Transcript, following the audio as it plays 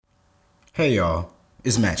Hey y'all,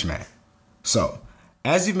 it's Match Matt. So,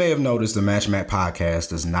 as you may have noticed, the Match Matt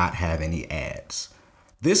podcast does not have any ads.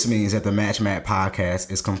 This means that the Match Matt podcast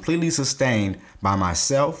is completely sustained by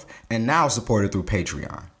myself and now supported through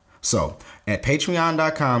Patreon. So, at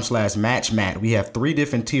patreon.com/matchmatt, we have 3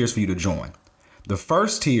 different tiers for you to join. The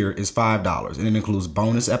first tier is $5 and it includes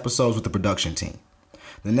bonus episodes with the production team.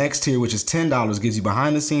 The next tier, which is $10, gives you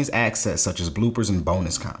behind the scenes access such as bloopers and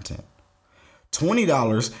bonus content.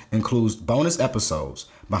 $20 includes bonus episodes,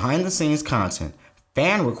 behind the scenes content,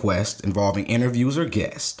 fan requests involving interviews or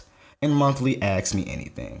guests, and monthly Ask Me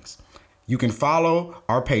Anythings. You can follow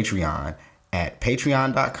our Patreon at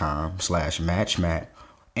patreon.com/matchmatt,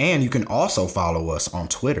 and you can also follow us on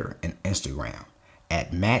Twitter and Instagram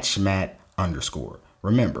at matchmatt_.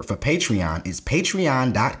 Remember, for Patreon, it's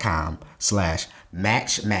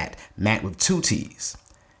patreon.com/matchmatt, Matt with 2 T's.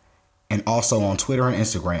 And also on Twitter and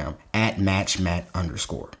Instagram at matchmatt_.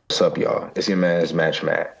 What's up, y'all? It's your man's Match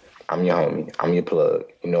Matt. I'm your homie. I'm your plug.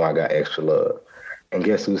 You know I got extra love. And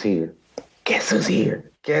guess who's here? Guess who's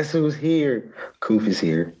here? Guess who's here? Koof is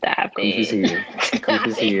here. Stop Koof is it. here. Koof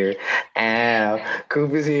is here.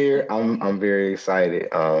 Koof is here. I'm very excited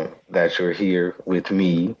that you're here with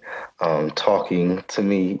me, talking to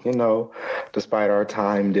me, despite our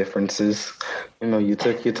time differences. You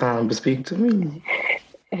took your time to speak to me.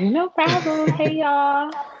 No problem. Hey, y'all.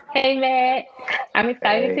 Hey, Matt. I'm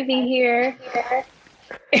excited to be here.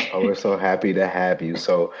 Oh, we're so happy to have you.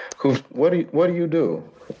 So, what do you do?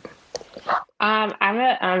 I'm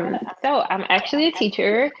actually a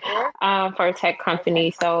teacher for a tech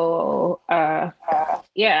company. So, I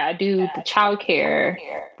do the childcare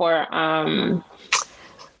for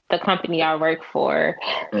the company I work for,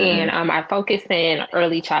 and I focus in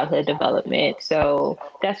early childhood development. So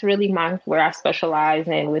that's really where I specialize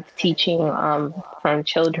in, with teaching from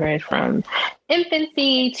children from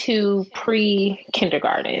infancy to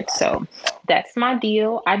pre-kindergarten. So that's my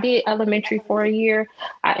deal. I did elementary for a year.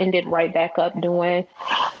 I ended right back up doing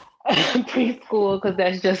preschool because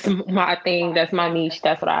that's just my thing. That's my niche.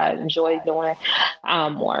 That's what I enjoy doing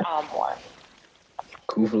more.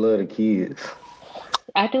 Koof love the kids.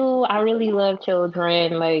 I do. I really love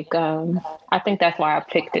children. I think that's why I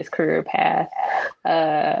picked this career path.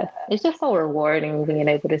 It's just so rewarding being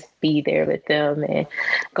able to be there with them and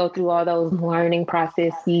go through all those learning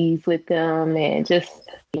processes with them and just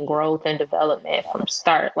growth and development from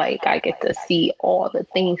start. Like, I get to see all the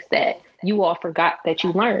things that you all forgot that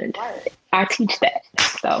you learned. I teach that.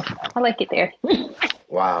 So I like it there.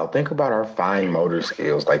 Wow, think about our fine motor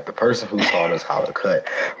skills. Like, the person who taught us how to cut.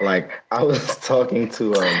 Like, I was talking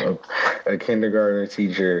to a kindergarten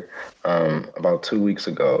teacher about 2 weeks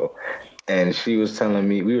ago, and she was telling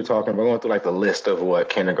me, we were going through like the list of what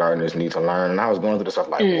kindergartners need to learn, and I was going through the stuff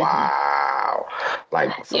like, wow,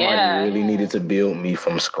 like somebody really needed to build me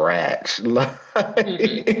from scratch. Like,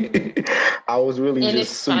 I was really and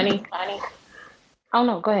just it's funny. Oh,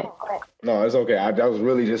 no, go ahead. No, it's okay. I was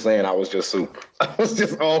really just saying I was just soup. That's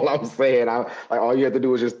just all I'm saying. All you have to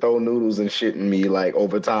do is just throw noodles and shit in me, like,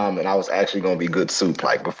 over time, and I was actually gonna be good soup.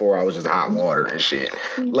 Like, before I was just hot water and shit.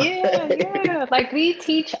 Yeah. Like, we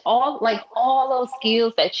teach all those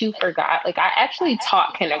skills that you forgot. Like, I actually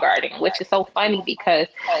taught kindergarten, which is so funny because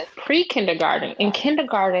pre-kindergarten and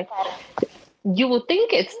kindergarten, you will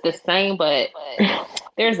think it's the same, but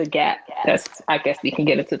there's a gap. I guess we can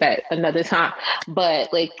get into that another time.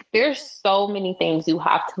 But there's so many things you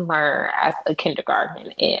have to learn as a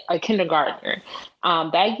kindergartner.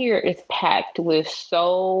 That year is packed with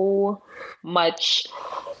so much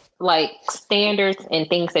standards and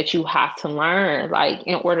things that you have to learn,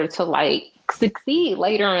 in order to succeed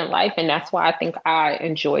later in life. And that's why I think I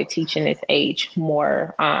enjoy teaching this age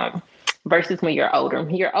more. Versus when you're older.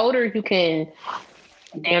 When you're older, you can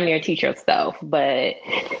damn near teach yourself. But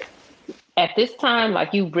at this time,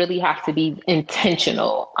 you really have to be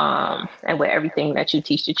intentional and with everything that you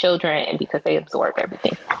teach the children, and because they absorb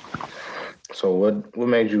everything. So what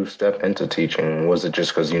made you step into teaching? Was it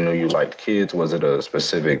just because you knew you liked kids? Was it a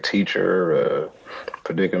specific teacher, a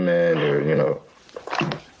predicament, or,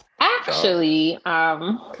 Actually,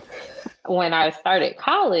 when I started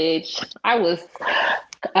college, I was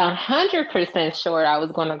 100% sure I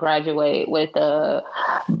was going to graduate with a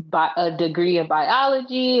degree in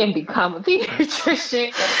biology and become a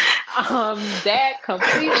pediatrician. That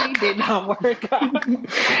completely did not work out.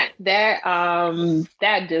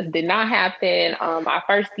 That just did not happen. My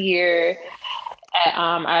first year,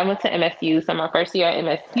 I went to MSU. So my first year at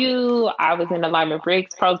MSU, I was in the Lyman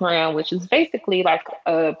Briggs program, which is basically like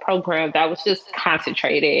a program that was just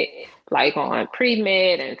concentrated on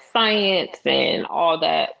pre-med and science and all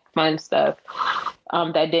that fun stuff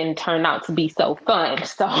that didn't turn out to be so fun.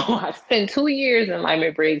 So I spent 2 years in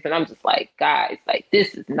Lyman Briggs, and I'm just like, guys, like,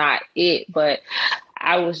 this is not it. But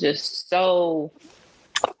I was just so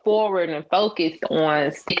forward and focused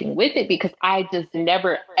on sticking with it because I just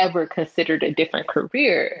never ever considered a different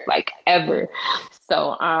career, like, ever.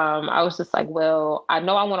 So I was just like, well, I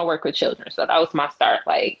know I want to work with children. So that was my start.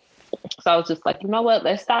 Like, so I was just like, you know what,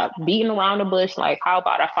 let's stop beating around the bush. Like, how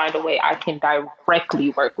about I find a way I can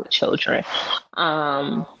directly work with children?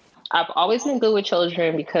 I've always been good with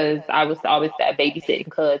children because I was always that babysitting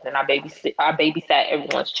cousin. I babysat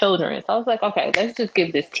everyone's children. So I was like, okay, let's just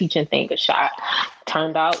give this teaching thing a shot.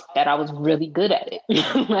 Turned out that I was really good at it.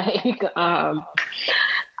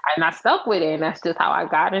 And I stuck with it, and that's just how I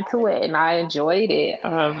got into it, and I enjoyed it.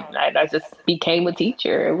 I just became a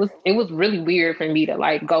teacher. It was really weird for me to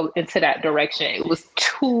like go into that direction. It was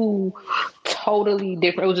two totally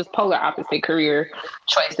different. It was just polar opposite career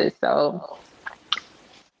choices. So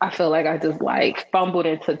I feel like I just like fumbled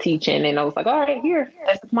into teaching, and I was like, all right, here,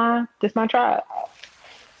 this my tribe.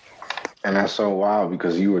 And that's so wild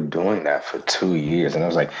because you were doing that for 2 years. And I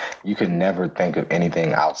was like, you could never think of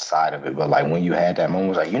anything outside of it. But like when you had that moment, it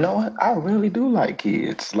was like, you know what? I really do like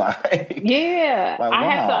kids. Like, yeah, like, I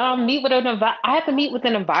wow. had to meet with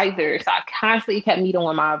an advisor. So I constantly kept meeting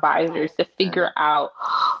with my advisors to figure out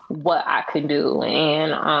what I could do.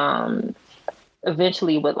 And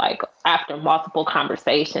eventually, with like after multiple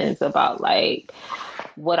conversations about like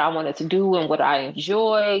what I wanted to do and what I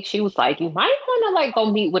enjoy, she was like, you might want to like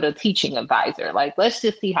go meet with a teaching advisor. Like, let's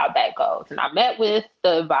just see how that goes. And I met with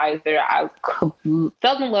the advisor. I fell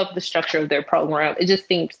in love with the structure of their program. It just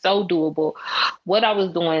seemed so doable. What I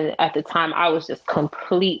was doing at the time, I was just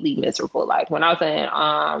completely miserable. Like when I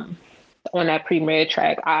was on that pre-med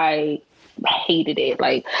track, I hated it.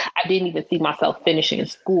 Like I didn't even see myself finishing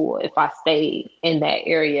school if I stayed in that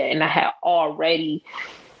area. And I had already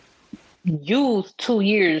used 2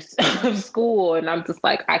 years of school, and I'm just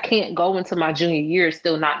like, I can't go into my junior year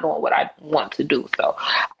still not knowing what I want to do. So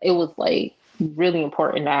it was like really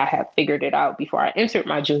important that I had figured it out before I entered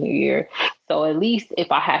my junior year. So at least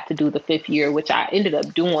if I have to do the 5th year, which I ended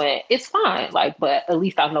up doing, it's fine. Like, but at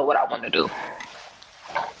least I know what I want to do.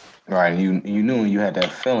 Right, you knew you had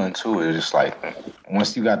that feeling too. It was just like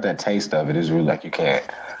once you got that taste of it, it's really like you can't.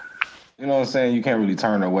 You know what I'm saying? You can't really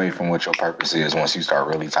turn away from what your purpose is once you start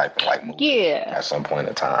really typing like movie at some point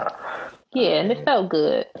in time. Yeah, and it felt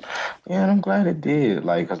good. Yeah, and I'm glad it did.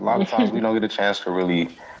 Like, because a lot of times we don't get a chance to really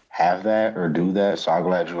have that or do that. So I'm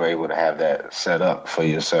glad you were able to have that set up for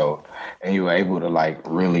yourself. And you were able to like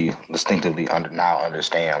really distinctively now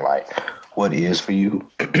understand like what is for you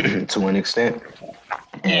to an extent.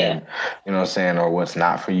 And, you know what I'm saying, or what's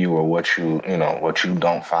not for you, or what you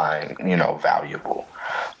don't find, valuable.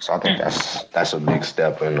 So I think that's a big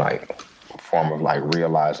step in like form of like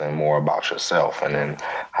realizing more about yourself and then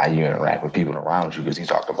how you interact with people around you. Because he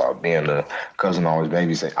talked about being the cousin always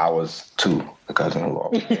babysit. I was too the cousin who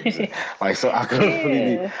always babysit. Like, so I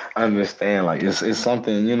completely understand. Like it's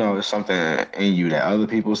something, it's something in you that other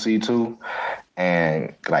people see too.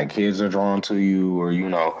 And like kids are drawn to you, or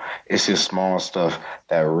it's just small stuff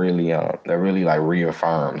that really like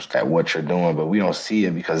reaffirms that what you're doing, but we don't see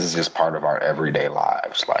it because it's just part of our everyday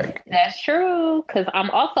lives. Like that's true, because I'm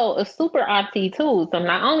also a super auntie too. So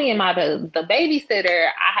not only am I the babysitter,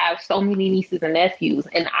 I have so many nieces and nephews,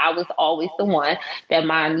 and I was always the one that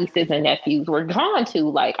my nieces and nephews were drawn to.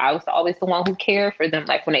 Like I was always the one who cared for them.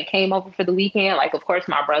 Like when they came over for the weekend, like of course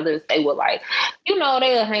my brothers, they would like, they would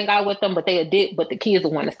hang out with them, but but the kids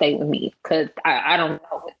would want to stay with me because I don't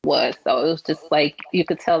know what it was. So it was just like, you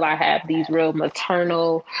could tell I have these real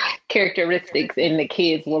maternal characteristics, and the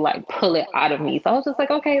kids will like pull it out of me. So I was just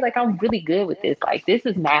like, okay, like I'm really good with this. Like this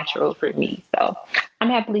is natural for me. So I'm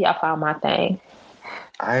happy I found my thing.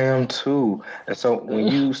 I am too. And so when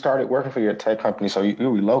you started working for your tech company, so you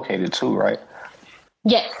relocated too, right?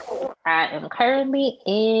 Yes, I am currently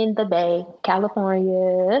in the Bay,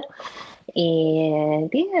 California. And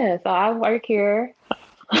yeah, so I work here.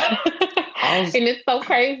 And it's so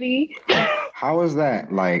crazy. How is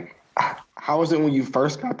that? Like, how was it when you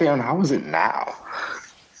first got there, and how is it now?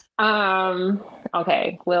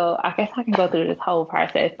 Okay, well, I guess I can go through this whole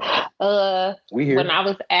process. When I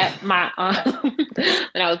was at my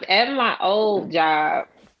old job,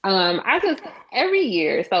 I just every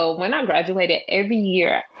year. So when I graduated, every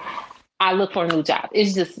year I look for a new job.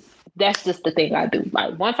 That's just the thing I do.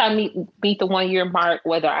 Like once I meet the 1 year mark,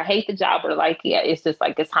 whether I hate the job or like, it's just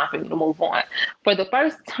like, it's time for me to move on. For the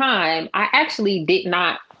first time, I actually did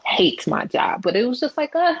not hate my job, but it was just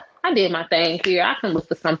like, I did my thing here. I can look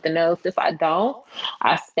for something else. If I don't,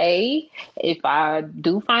 I stay. If I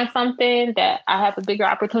do find something that I have a bigger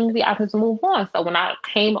opportunity, I can just move on. So when I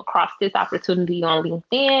came across this opportunity on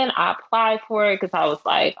LinkedIn, I applied for it because I was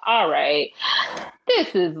like, all right,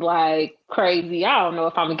 this is like crazy. I don't know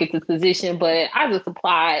if I'm gonna get this position, but I just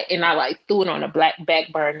applied and I like threw it on a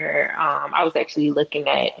back burner. I was actually looking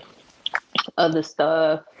at other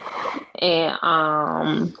stuff, and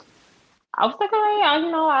I was like, all right,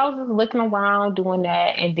 I was just looking around doing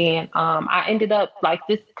that, and then I ended up like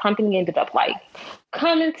this company ended up like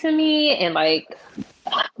coming to me and like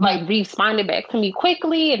responded back to me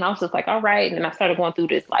quickly, and I was just like, all right. And then I started going through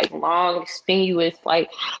this like long, strenuous like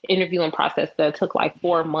interviewing process that took like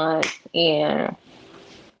 4 months, and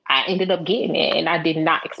I ended up getting it, and I did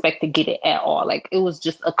not expect to get it at all. Like it was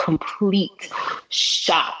just a complete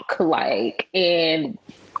shock. Like, and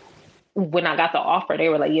when I got the offer, they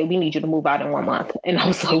were like, yeah, we need you to move out in 1 month. And I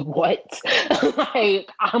was like, what? Like,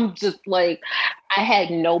 I'm just like, I had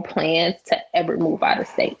no plans to ever move out of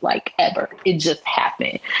state, like ever. It just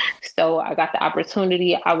happened. So I got the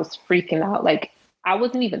opportunity. I was freaking out. Like, I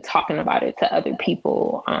wasn't even talking about it to other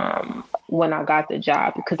people when I got the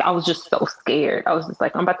job because I was just so scared. I was just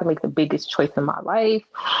like, I'm about to make the biggest choice in my life.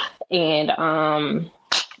 And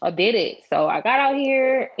I did it. So I got out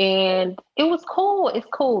here and it was cool. It's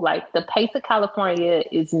cool. Like the pace of California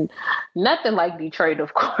is nothing like Detroit,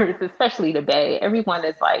 of course, especially the Bay. Everyone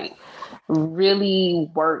is like really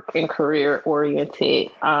work and career oriented.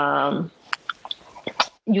 I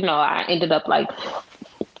ended up like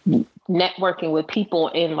networking with people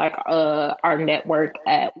in like our network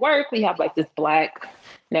at work. We have like this Black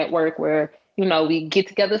network where we get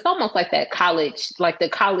together. It's almost like that college, like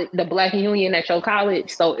the Black Union at your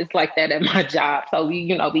college. So it's like that at my job. So we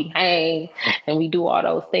hang and we do all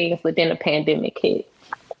those things. But then the pandemic hit.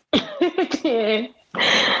 And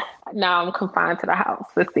now I'm confined to the house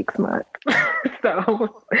for 6 months.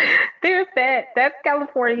 So there's that. That's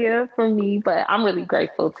California for me. But I'm really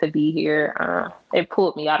grateful to be here. It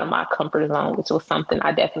pulled me out of my comfort zone, which was something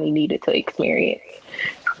I definitely needed to experience.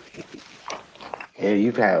 Yeah,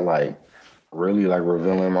 you've had like really like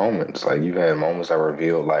revealing moments. Like you've had moments that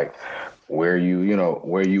revealed like where you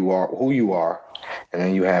are, who you are. And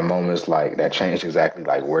then you had moments like that changed exactly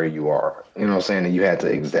like where you are. You know what I'm saying? And you had to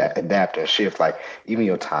adapt and shift. Like even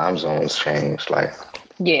your time zones changed. Like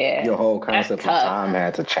yeah, your whole concept of time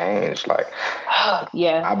had to change. Like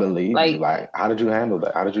yeah, I believe you. Like how did you handle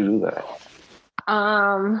that? How did you do that?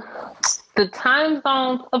 The time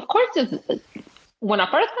zones, of course, when I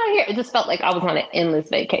first got here, it just felt like I was on an endless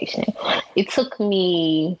vacation. It took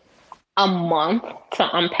me a month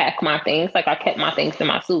to unpack my things. Like I kept my things in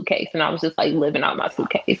my suitcase and I was just like living out my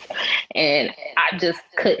suitcase. And I just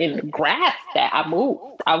couldn't grasp that I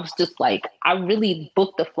moved. I was just like, I really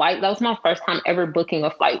booked a flight. That was my first time ever booking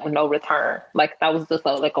a flight with no return. Like that was just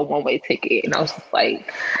like a one-way ticket. And I was just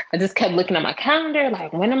like, I just kept looking at my calendar.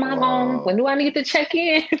 Like, when am I home? When do I need to check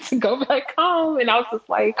in to go back home? And I was just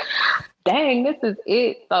like, dang, this is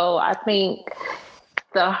it. So I think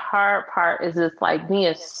the hard part is just like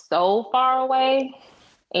being so far away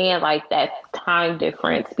and like that time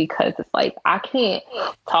difference, because it's like I can't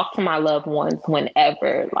talk to my loved ones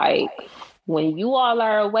whenever. Like when you all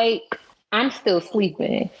are awake, I'm still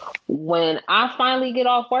sleeping. When I finally get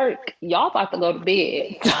off work, y'all about to go to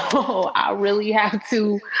bed. So I really have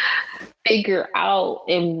to figure out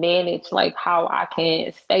and manage like how I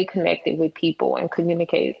can stay connected with people and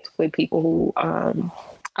communicate with people who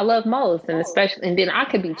I love most. And especially, and then I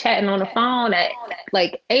could be chatting on the phone at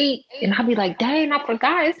like 8 and I'll be like, dang, I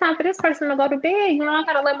forgot it's time for this person to go to bed. I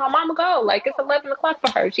gotta let my mama go. Like it's 11 o'clock for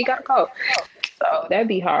her. She gotta go. So that'd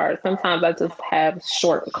be hard. Sometimes I just have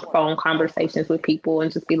short phone conversations with people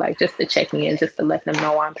and just be like, just to check in, just to let them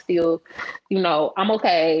know I'm still, I'm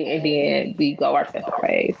okay. And then we go our separate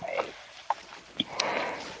ways.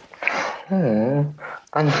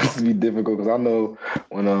 I know this would be difficult because I know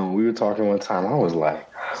when we were talking one time, I was like,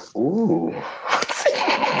 ooh.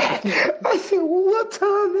 I said, well, what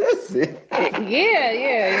time is it?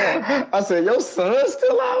 Yeah. I said, your sun's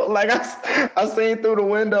still out? Like, I seen through the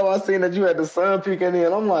window, I seen that you had the sun peeking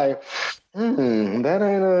in. I'm like, that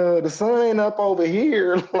ain't, the sun ain't up over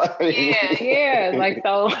here. Like, yeah. Like,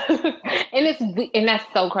 so, and that's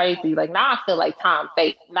so crazy. Like, now I feel like time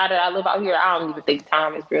fake. Now that I live out here, I don't even think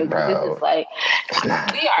time is real. This is like,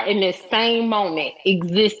 we are in this same moment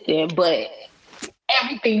existing, but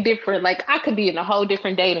everything different. Like I could be in a whole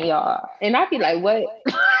different day than y'all, and I'd be like, "What?"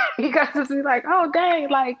 You guys just be like, "Oh dang!"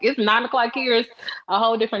 Like it's 9 o'clock here. It's a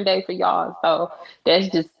whole different day for y'all. So that's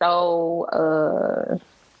just so.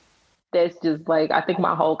 that's just like, I think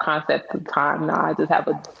my whole concept of time now, I just have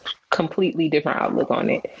a completely different outlook on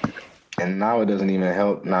it. And now it doesn't even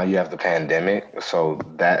help. Now you have the pandemic, so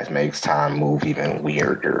that makes time move even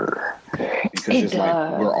weirder. Because it's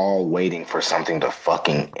like we're all waiting for something to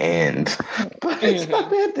fucking end. But it's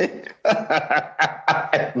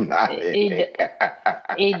not ending.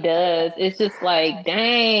 It does. It's just like,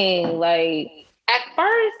 dang, like at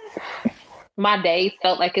first my days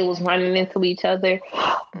felt like it was running into each other.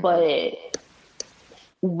 But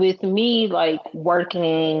with me like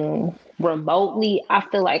working remotely, I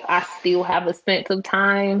feel like I still have a sense of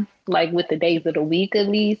time, like with the days of the week at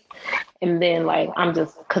least. And then like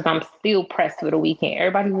because I'm still pressed for the weekend.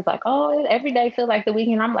 Everybody was like, "Oh, every day feels like the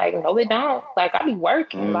weekend." I'm like, "No, it don't." Like I be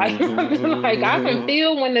working. Like like I can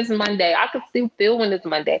feel when it's Monday. I can still feel when it's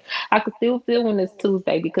Monday. I can still feel when it's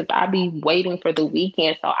Tuesday because I be waiting for the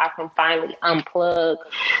weekend so I can finally unplug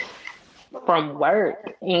from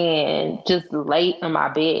work and just lay in my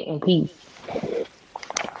bed in peace.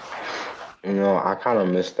 I kind of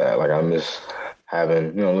miss that. Like, I miss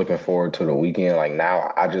having, looking forward to the weekend. Like,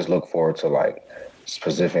 now I just look forward to, like,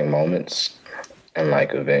 specific moments and,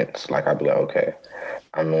 like, events. Like, I'd be like, okay,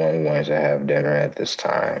 I'm the only one to have dinner at this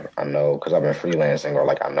time. I know, because I've been freelancing, or,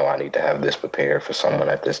 like, I know I need to have this prepared for someone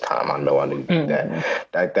at this time. I know I need to do that.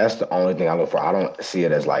 Like, that's the only thing I look for. I don't see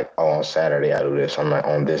it as, like, oh, on Saturday I do this. I'm like,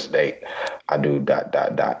 on this date I do ...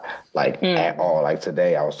 Like, at all. Like,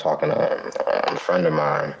 today I was talking to a friend of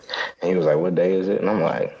mine, and he was like, what day is it? And I'm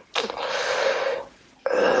like,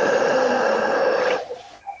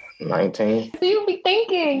 19. So you be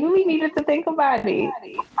thinking, you needed to think about it.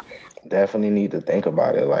 Definitely need to think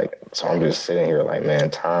about it. Like, so I'm just sitting here like, man,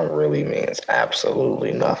 time really means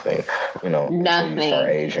absolutely nothing, Nothing. Until you start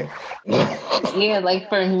aging. Yeah, like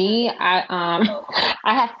for me, I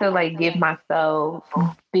have to like give myself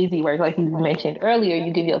busy work, like you mentioned earlier.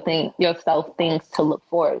 You give yourself things to look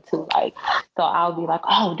forward to. Like, so I'll be like,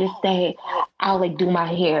 oh, this day I'll like do my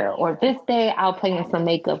hair, or this day I'll play in some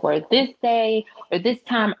makeup, or this day or this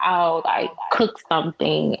time I'll like cook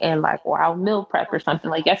something and like, or I'll meal prep or something.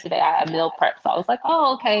 Like yesterday I had meal prep, so I was like,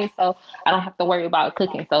 oh, okay, so I don't have to worry about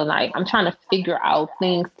cooking. So like I'm trying to figure out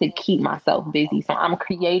things to keep myself busy. So I'm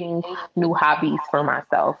creating new hobbies for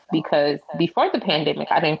myself, because before the pandemic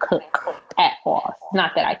I didn't cook at all.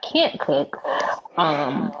 Not that I can't cook,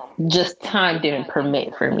 just time didn't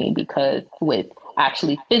permit for me, because with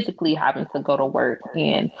actually physically having to go to work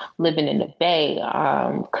and living in the Bay,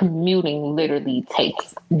 commuting literally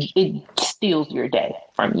steals your day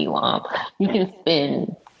from you. You can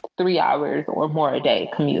spend 3 hours or more a day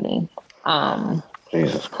commuting.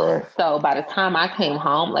 Jesus Christ. So by the time I came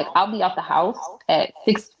home, like I'll be out the house at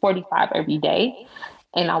 6:45 every day,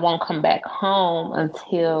 and I won't come back home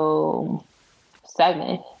until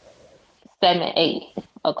 7, 8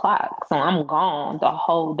 o'clock. So I'm gone the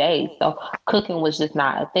whole day. So cooking was just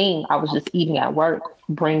not a thing. I was just eating at work,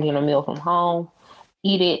 bringing a meal from home,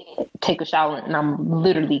 eat it, take a shower, and I'm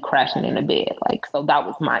literally crashing in the bed. Like, so that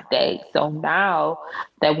was my day. So now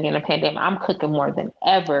that we're in a pandemic, I'm cooking more than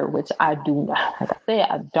ever, which I do not. Like I said,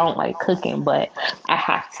 I don't like cooking, but I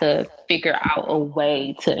have to figure out a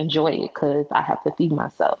way to enjoy it because I have to feed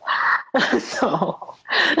myself. So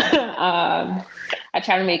I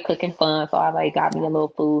try to make cooking fun. So I like got me a little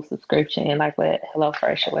food subscription, like with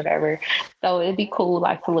HelloFresh or whatever. So it'd be cool,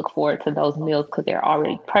 like to look forward to those meals because they're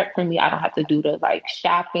already prepped for me. I don't have to do the like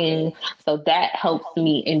shopping. So that helps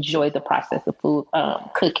me enjoy the process of food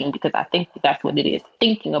cooking, because I think that's what it is.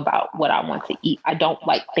 Thinking about what I want to eat. I don't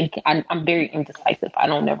like thinking. I'm very indecisive. I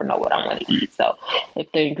don't never know what I want to eat. So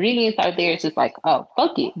if the ingredients are there, it's just like, oh,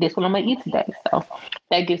 fuck it. This is what I'm going to eat today. So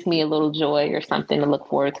that gives me a little joy or something to look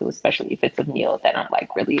forward to, especially if it's a meal that I'm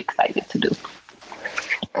like really excited to do.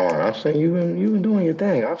 Oh, I've seen you've been doing your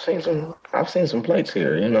thing. I've seen some plates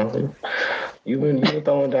here. You've been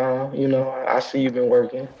throwing down. I see you've been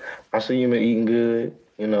working. I see you've been eating good.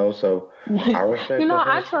 So I respect.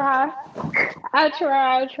 I try.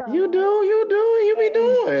 You do. You be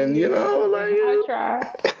doing. I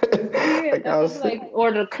try. Yeah, like I was like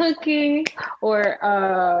order cooking or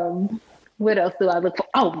what else do I look for?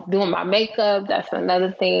 Oh, doing my makeup. That's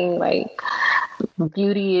another thing. Like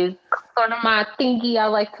beauty is sort of my thingy I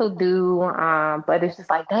like to do. But it's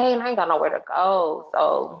just like, dang, I ain't got nowhere to go.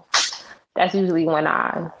 So that's usually when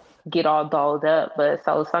I get all dolled up. But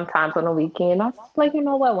so sometimes on the weekend, I'm like, you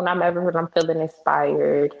know what? When I'm feeling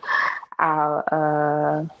inspired,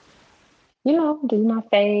 I'll do my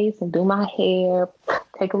face and do my hair,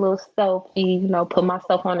 take a little selfie, put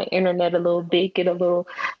myself on the internet a little bit, get a little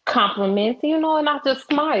compliments, and I just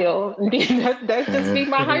smile. And then that's just be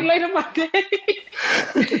my highlight of my day.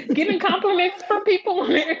 Getting compliments from people on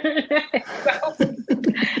the internet. So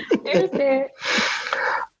there's that.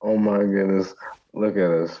 Oh my goodness. Look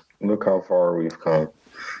at us. Look how far we've come.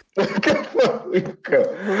 Literally.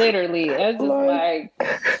 It's just like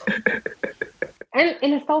and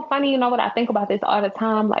it's so funny, what I think about this all the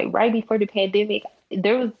time, like right before the pandemic,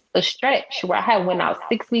 there was a stretch where I had went out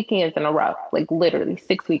 6 weekends in a row, like literally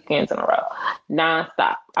 6 weekends in a row,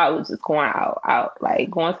 nonstop. I was just going out,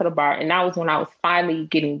 like going to the bar. And that was when I was finally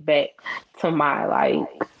getting back to my like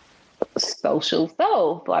social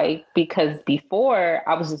self, like, because before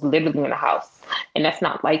I was just literally in the house, and that's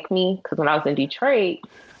not like me. Because when I was in Detroit,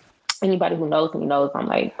 anybody who knows me knows I'm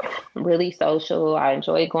really social. I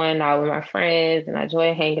enjoy going out with my friends, and I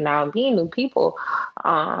enjoy hanging out and meeting new people.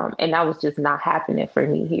 And that was just not happening for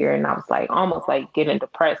me here. And I was like almost like getting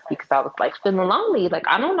depressed because I was like feeling lonely. Like,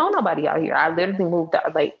 I don't know nobody out here. I literally moved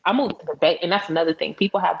out. Like, I moved to the Bay, and that's another thing.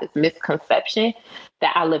 People have this misconception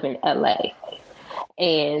that I live in LA.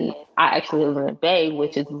 And I actually live in the Bay,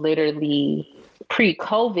 which is literally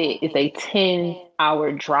pre-COVID is a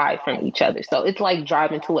 10-hour drive from each other. So it's like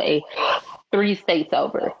driving to a 3 states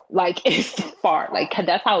over. Like, it's far. Like,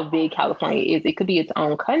 that's how big California is. It could be its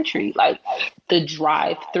own country. Like, the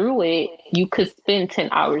drive through it, you could spend 10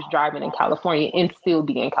 hours driving in California and still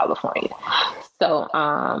be in California. So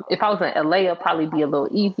if I was in LA, it'd probably be a little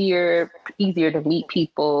easier to meet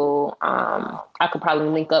people. I could probably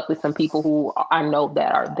link up with some people who I know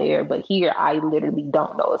that are there. But here, I literally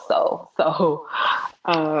don't know a soul. So,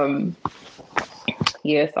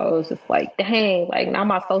 yeah, so it was just like, dang, like now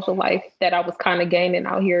my social life that I was kind of gaining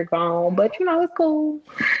out here gone. But, it's cool.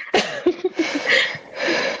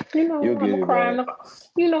 I'm gonna cry. I'm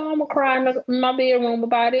gonna cry in my bedroom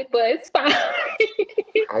about it, but it's fine.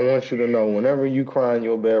 I want you to know, whenever you cry in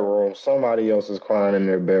your bedroom, somebody else is crying in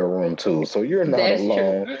their bedroom too. So you're not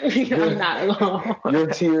alone. I'm not alone. Your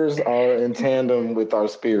tears are in tandem with our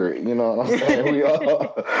spirit. You know what I'm saying?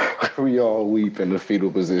 We all weep in the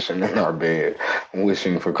fetal position in our bed,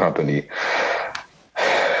 wishing for company.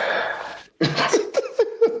 That's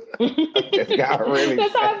how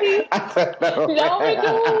I be. That's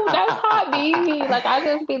how I be. Like, I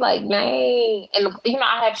just be like, dang. And,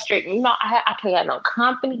 I have strict, I can't have no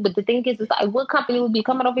company. But the thing is, it's like, what company would be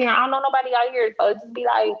coming over here? I don't know nobody out here. So it just be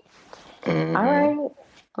like, all right.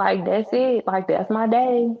 Like, that's it. Like, that's my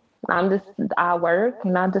day. I work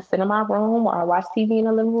and I just sit in my room, or I watch TV in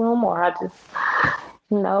the living room, or I just,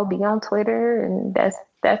 be on Twitter. And that's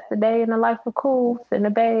the day in the life of Cool in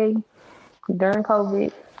the Bay during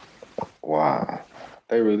COVID. Wow.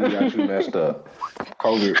 They really got you messed up.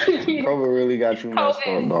 COVID really got you messed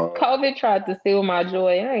up, dog. COVID tried to steal my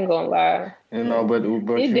joy. I ain't gonna lie. But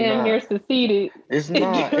it damn near succeeded. It's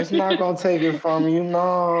not gonna take it from you,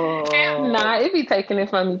 no. Nah, it be taking it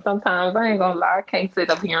from me sometimes. I ain't gonna lie. I can't sit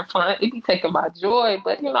up here in front. It be taking my joy,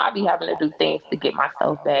 but I be having to do things to get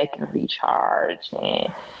myself back and recharge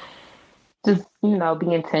and just,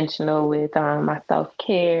 be intentional with my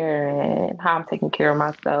self-care and how I'm taking care of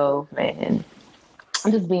myself and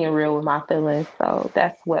just being real with my feelings. So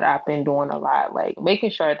that's what I've been doing a lot, like making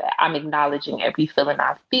sure that I'm acknowledging every feeling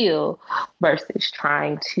I feel versus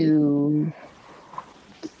trying to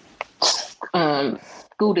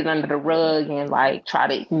scoot it under the rug and like try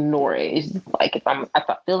to ignore it. It's just like if I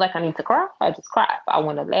feel like I need to cry, I just cry. If I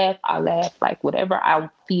want to laugh, I laugh. Like whatever I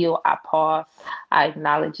feel, I pause, I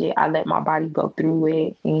acknowledge it, I let my body go through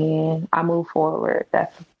it, and I move forward.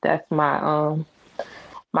 That's my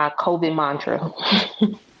my COVID mantra.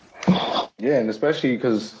 Yeah, and especially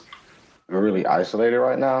because we're really isolated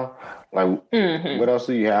right now. Like, what else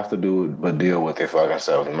do you have to do but deal with your fucking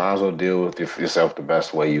self? You might as well deal with yourself the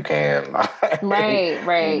best way you can.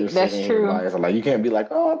 Right. That's true. Like, you can't be like,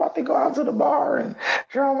 oh, I'm about to go out to the bar and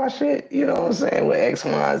draw my shit. You know what I'm saying? With X,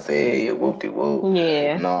 Y, Z, whoop-de-whoop.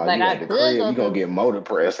 Yeah. No, like, you at the crib, you gonna get motor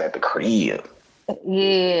press at the crib.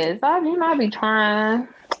 Yeah, so I be trying.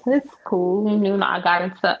 It's cool. I got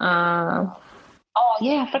into I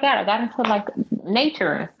forgot. I got into like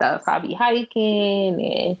nature and stuff. So I be hiking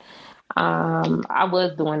and I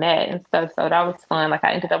was doing that and stuff. So that was fun. Like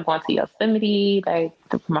I ended up going to Yosemite, like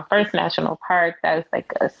my first national park. That was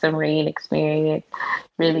like a serene experience.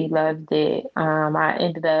 Really loved it.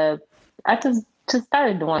 I just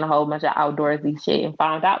started doing a whole bunch of outdoorsy shit and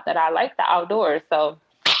found out that I like the outdoors. So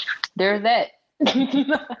there's that.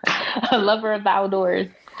 A lover of the outdoors.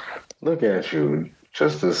 Look at you,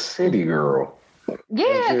 just a city girl.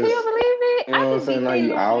 Yeah, can you believe You know what I'm saying? Now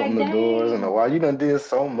you out in the doors and a while. You done did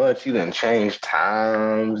so much. You done changed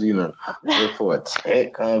times. You done work for a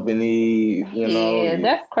tech company. You know. Yeah,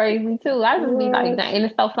 that's crazy too. I just be like, and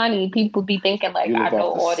it's so funny. People be thinking like I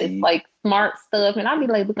know all this like smart stuff, and I be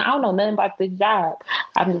like, I don't know nothing about this job.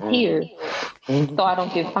 I'm just here, so I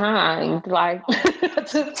don't get fined. Like,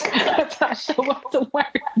 I show up to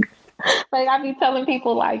work. Like I be telling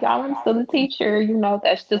people, like, y'all, I'm still a teacher. You know,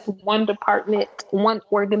 that's just one department, one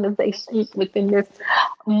organization within this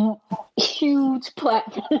huge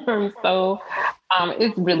platform. So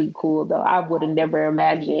it's really cool, though. I would have never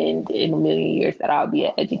imagined in a million years that I'll be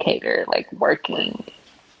an educator, like working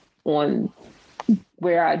on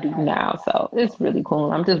where I do now. So it's really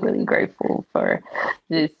cool. I'm just really grateful for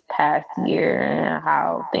this past year and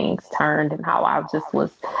how things turned and how I just was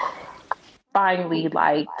finally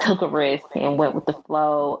like took a risk and went with the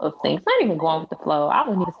flow of things. Not even going with the flow. I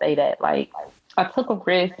wouldn't even say that. Like I took a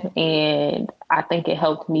risk and I think it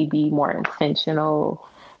helped me be more intentional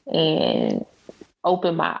and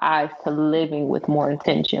open my eyes to living with more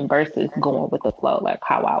intention versus going with the flow like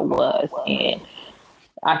how I was. And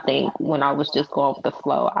I think when I was just going with the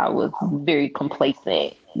flow, I was very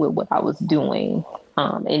complacent with what I was doing.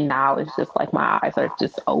 And now it's just like my eyes are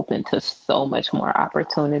just open to so much more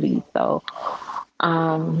opportunity. So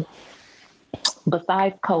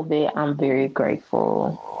besides COVID, I'm very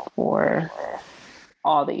grateful for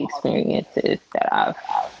all the experiences that I've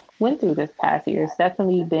went through this past year. It's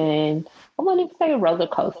definitely been, I wouldn't say a roller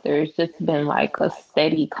coaster. It's just been like a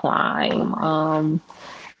steady climb.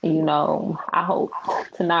 You know, I hope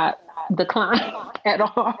to not decline at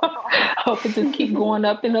all. I hope it just keep going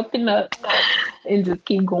up and up and up and just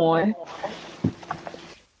keep going.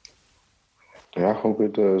 Yeah, I hope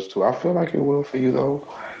it does too. I feel like it will for you though.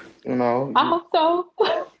 You know. I hope so.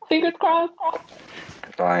 Fingers crossed.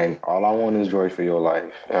 Like all I want is joy for your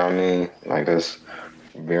life. You know what I mean? Like that's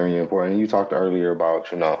very important. You talked earlier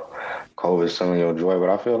about, you know, COVID stealing your joy, but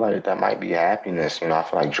I feel like that might be happiness. You know, I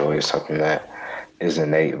feel like joy is something that is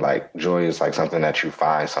innate. Like joy is like something that you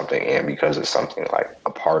find something in because it's something like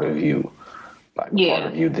a part of you. Like part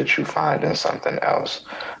of you that you find in something else.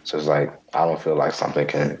 So it's like I don't feel like something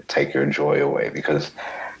can take your joy away because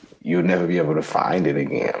you'll never be able to find it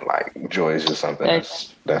again. Like joy is just something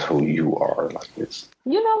that's who you are. Like it's.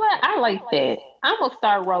 You know what? I like that. I'm gonna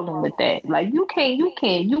start rolling with that. Like you can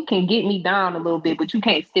get me down a little bit, but you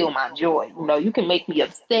can't steal my joy. You know, you can make me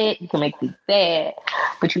upset, you can make me sad,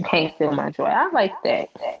 but you can't steal my joy. I like that.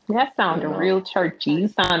 That sounded real churchy. You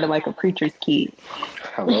sounded like a preacher's kid.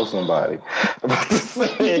 I know somebody. I'm about to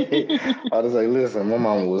say, listen, my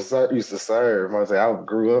mama used to serve. I say I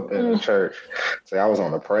grew up in the church. Say I was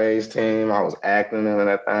on the praise team. I was acting in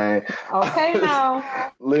that thing. Okay, now.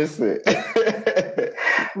 Listen.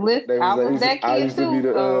 I used to be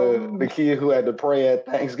the kid who had to pray at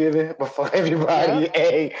Thanksgiving before everybody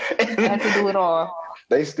ate. Had to do it all.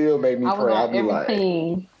 They still made me pray.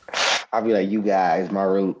 I'd be like, you guys, my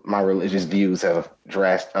religious views have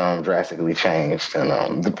drastically changed in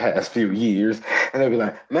the past few years. And they'd be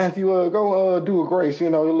like, Matthew, go do a grace, you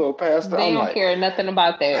know, your little pastor. They don't care nothing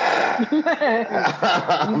about that.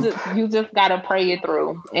 you just gotta pray it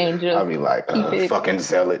through and just. I'd be like, fucking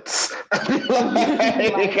zealots.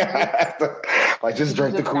 Like, just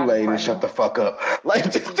drink the Kool-Aid and shut the fuck up.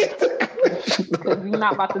 Like, just drink the Kool-Aid. You're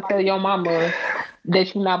not about to tell your mama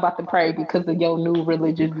that you're not about to pray because of your new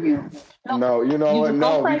religious views. No, you know what?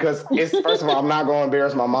 No, because it's first of all, I'm not going to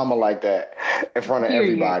embarrass my mama like that in front of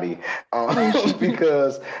everybody.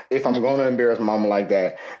 Because if I'm going to embarrass my mama like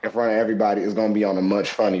that in front of everybody, it's going to be on a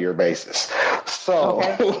much funnier basis. So,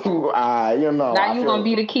 you know, now you're going to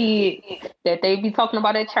be the kid that they be talking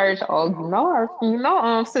about at church. Oh, you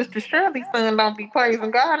know, Sister Shirley's son don't be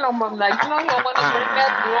praising God no more. Like, you don't want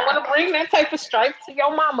to bring that type of strife to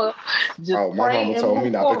your mama. Just my mama told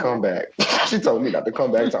me not to come back. She told me not to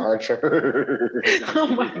come back to our church. Oh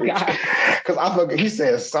my God! Because I forget he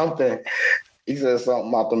said something. He said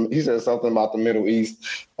something about the Middle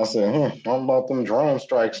East. I said, I'm about them drone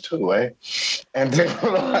strikes too, eh? And then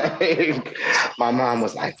like my mom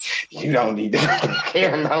was like, you don't need to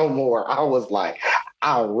care no more. I was like,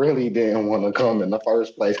 I really didn't want to come in the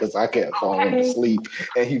first place because I kept falling asleep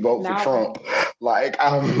and he voted for Trump. Like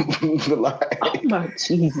I'm like, oh my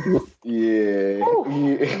Jesus. Yeah.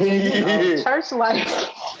 Church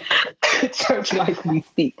life be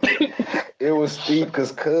steep. It was steep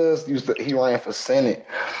because he ran for Senate.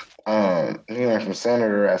 He ran from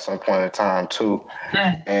senator at some point in time too.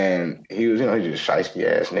 And he was, he just shiesty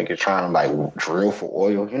ass nigga trying to like drill for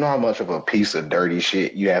oil. You know how much of a piece of dirty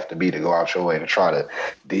shit you have to be to go out your way to try to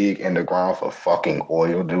dig in the ground for fucking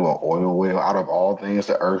oil, do an oil well out of all things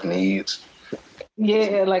the earth needs.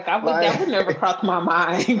 Yeah, like that would never cross my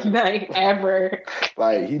mind, like ever.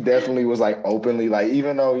 Like he definitely was like openly, like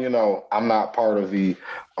even though I'm not part of the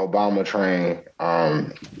Obama train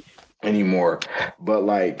anymore, but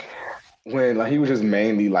like when like he was just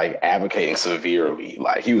mainly like advocating severely,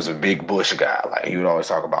 like he was a big Bush guy, like he would always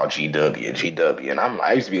talk about GW, and I'm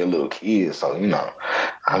like, I used to be a little kid, so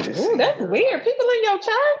I'm just. Ooh, that's weird. People in your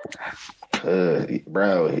church.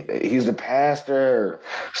 Bro, he's the pastor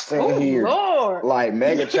sitting here, Lord. like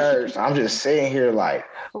mega church. I'm just sitting here like,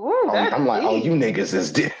 I'm like, oh, you niggas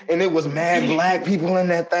is and it was mad black people in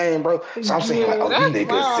that thing, bro. So I'm saying like, oh, you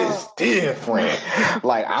niggas is different.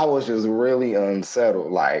 Like I was just really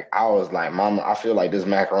unsettled. Like I was like, Mama, I feel like this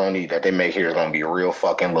macaroni that they make here is gonna be real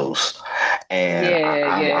fucking loose, and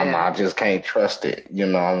I just can't trust it.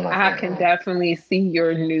 I'm like, I can definitely see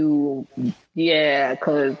your new. Yeah,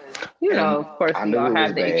 because, of course, we all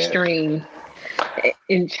have the extreme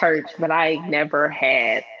in church, but I never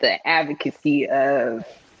had the advocacy of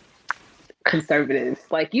conservatives.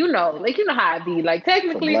 Like, how I be. Like,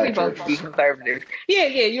 technically, we're supposed to be conservative.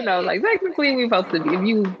 Yeah, like, technically, we're supposed to be. If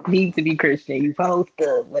you need to be Christian, you're supposed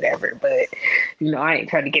to, whatever. But, I ain't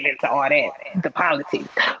trying to get into all that, the politics.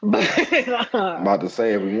 But, I'm about to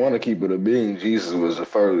say, if we want to keep it a being, Jesus was the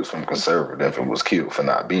furthest from conservative and was killed for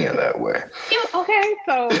not being that way. Okay,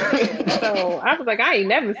 so I was like, I ain't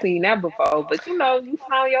never seen that before. But, you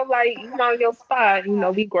found your light, you found your spot.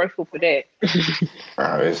 Be grateful for that.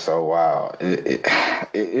 It's so wild.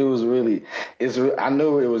 It was really, I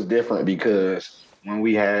knew it was different because when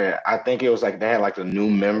we had, I think it was like they had like the new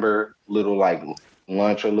member little like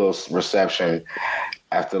lunch or little reception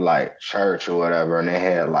after like church or whatever, and they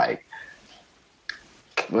had like,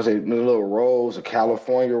 was it little rolls of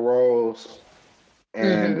California rolls,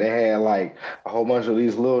 and they had like a whole bunch of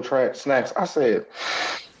these little snacks. I said,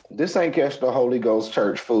 this ain't catch the Holy Ghost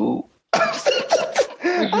church food.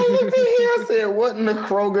 I looked in here, I said, what in the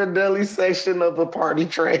Kroger deli section of the party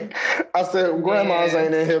tray? I said, grandmas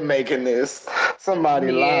ain't in here making this.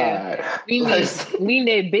 Somebody lied. We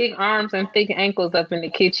need big arms and thick ankles up in the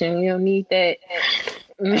kitchen. We don't need that.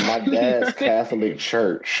 My dad's Catholic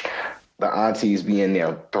church, the aunties be in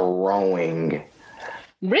there throwing.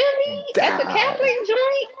 Really? At the Catholic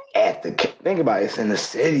joint? Think about it, it's in the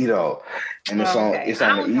city though. And it's on the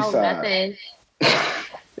east side.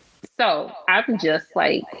 So I'm just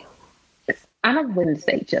like, I wouldn't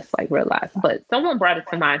say just like realized, but someone brought it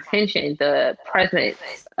to my attention, the presence,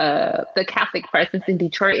 the Catholic presence in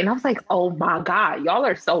Detroit. And I was like, oh my God, y'all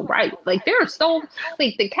are so right. Like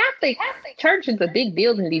the Catholic church is a big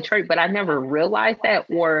deal in Detroit, but I never realized that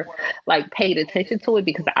or like paid attention to it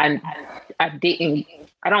because I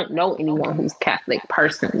don't know anyone who's Catholic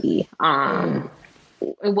personally.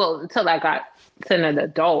 Well, until I got to an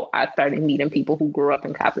adult, I started meeting people who grew up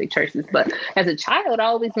in Catholic churches. But as a child, I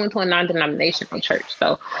always went to a non-denominational church.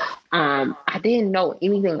 So I didn't know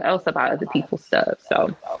anything else about other people's stuff.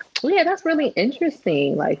 So yeah, that's really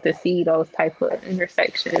interesting, like to see those type of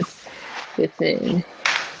intersections within.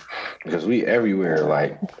 Because we everywhere,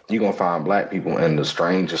 like you're gonna find black people in the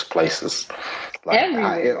strangest places. Like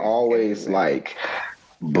it always like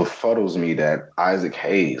befuddles me that Isaac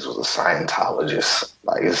Hayes was a Scientologist.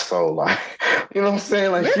 Like it's so like, you know what I'm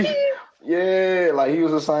saying? Like really? Like he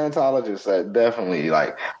was a Scientologist. That definitely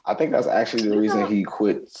like I think that's actually the reason he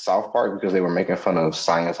quit South Park, because they were making fun of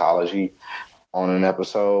Scientology on an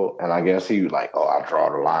episode, and I guess he was like, oh, I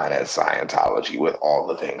draw the line at Scientology with all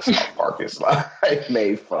the things South Park is like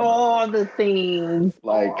made fun of. All the things.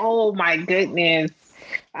 Like, oh my goodness.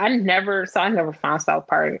 I never found South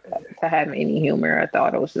Park to have any humor. I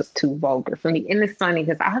thought it was just too vulgar for me. And it's funny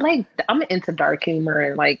because I'm into dark humor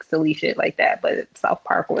and like silly shit like that, but South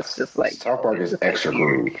Park was just like South Park is extra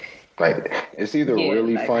rude. Like it's either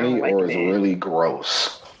really funny or it's really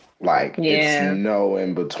gross. Like it's no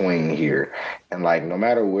in between here. And like no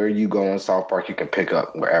matter where you go in South Park, you can pick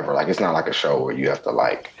up wherever. Like it's not like a show where you have to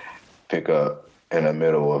like pick up in the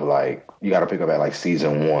middle of like, you got to pick up at like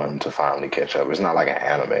season 1 to finally catch up. It's not like an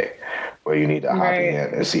anime where you need to hop Right.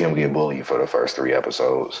 in and see him get bullied for the first 3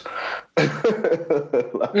 episodes. Like,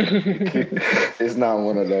 it's not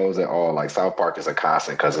one of those at all. Like South Park is a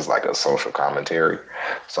constant because it's like a social commentary.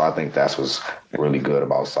 So I think that's what's really good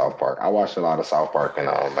about South Park. I watched a lot of South Park, and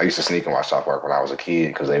I used to sneak and watch South Park when I was a kid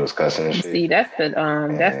because they was cussing and shit. See, that's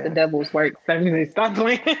the devil's work. Stop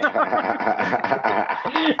playing.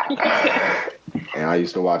 And I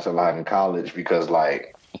used to watch a lot in college because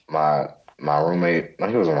like my roommate,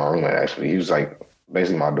 he wasn't my roommate actually. He was like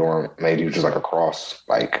basically my dorm mate. He was just like across,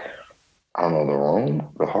 like, I don't know, the room,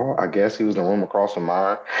 the hall. I guess he was the room across from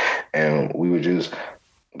mine, and we would just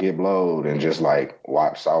get blowed and just like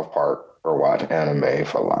watch South Park or watch anime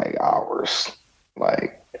for like hours.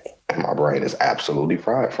 Like, my brain is absolutely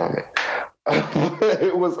fried from it.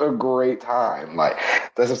 It was a great time. Like,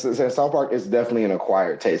 South Park is definitely an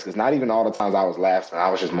acquired taste because not even all the times I was laughing, I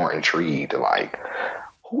was just more intrigued. Like,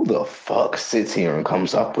 who the fuck sits here and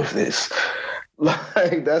comes up with this?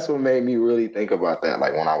 Like, that's what made me really think about that.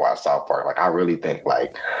 Like, when I watched South Park, like, I really think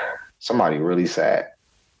like somebody really sat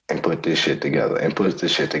and put this shit together and puts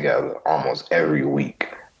this shit together almost every week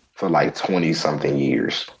for like 20 something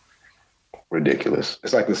years. Ridiculous.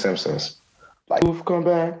 It's like The Simpsons. Like, you've come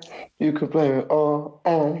back, you can blame it all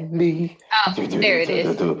on me. Oh, there it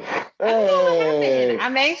is. Hey.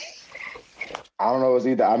 I don't know. It's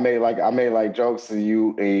either I made like jokes and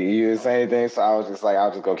you didn't say anything, so I was just like,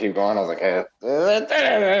 I'll just go keep going. I was like, hey.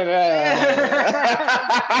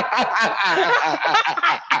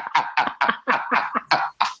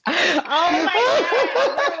 Oh my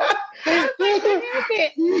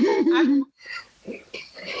god!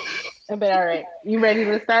 But all right, you ready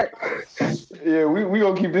to start? Yeah, we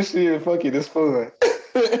gonna keep this shit fucking this fun.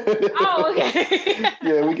 Oh, okay.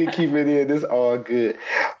 Yeah, we can keep it in. This all good.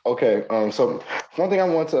 Okay. So one thing I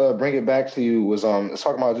want to bring it back to you was let's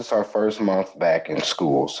talk about just our first month back in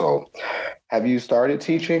school. So, have you started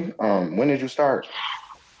teaching? When did you start?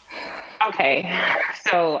 Okay,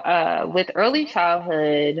 so with early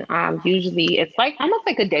childhood, usually it's like almost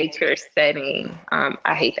like a daycare setting.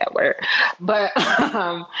 I hate that word, but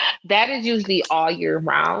that is usually all year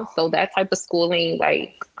round. So that type of schooling,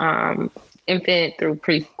 like infant through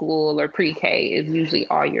preschool or pre-K, is usually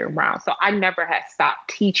all year round. So I never had stopped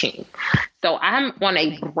teaching. So I'm on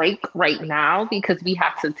a break right now because we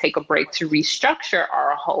have to take a break to restructure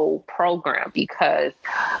our whole program, because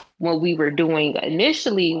what we were doing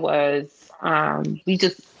initially was we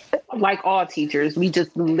just, like all teachers, we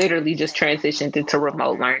just literally just transitioned into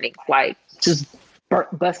remote learning, like just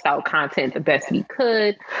bust out content the best we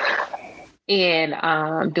could.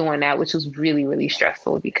 And doing that, which was really, really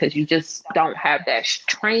stressful because you just don't have that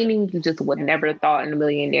training. You just would never have thought in a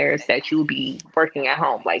million years that you would be working at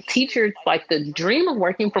home. Like teachers, like the dream of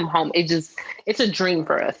working from home, it's a dream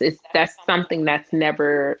for us. That's something that's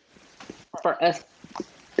never for us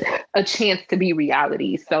a chance to be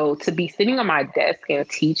reality. So to be sitting on my desk and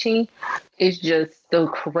teaching is just the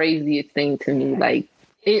craziest thing to me. Like,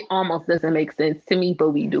 it almost doesn't make sense to me,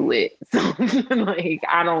 but we do it. So like,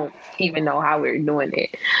 I don't even know how we're doing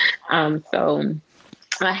it. So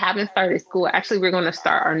I haven't started school. Actually, we're going to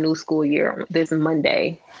start our new school year this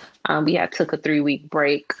Monday. We had took a 3-week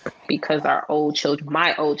break because my old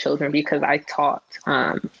children, because I taught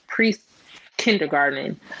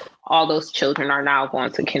pre-kindergarten, all those children are now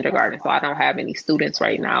going to kindergarten. So I don't have any students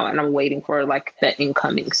right now, and I'm waiting for like the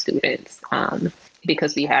incoming students.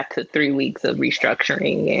 Because we had 3 weeks of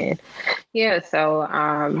restructuring. And yeah, so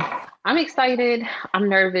I'm excited. I'm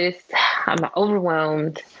nervous. I'm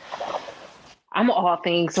overwhelmed. I'm all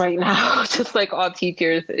things right now, just like all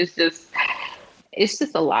teachers. It's just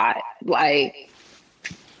a lot. Like,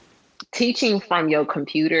 teaching from your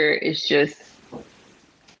computer is just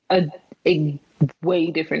a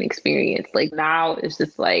way different experience. Like, now it's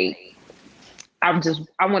just like, I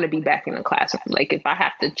want to be back in the classroom. Like, if I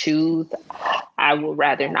have to choose, I would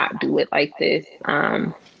rather not do it like this.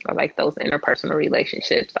 I like those interpersonal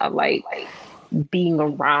relationships. I like being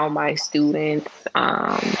around my students.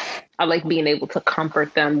 I like being able to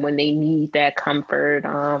comfort them when they need that comfort.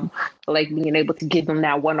 I like being able to give them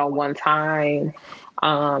that one-on-one time,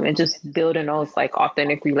 and just building those like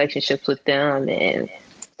authentic relationships with them, and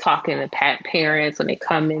talking to parents when they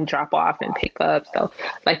come and drop off and pick up. So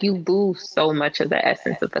like, you lose so much of the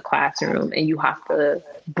essence of the classroom, and you have to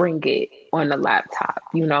bring it on the laptop,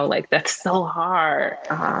 like that's so hard.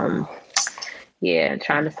 Trying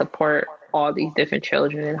to support all these different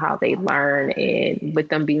children and how they learn, and with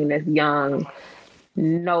them being as young,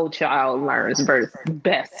 no child learns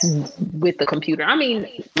best with the computer. I mean,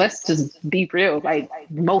 let's just be real. Like,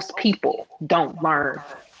 most people don't learn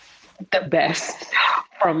the best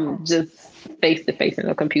from just face to face in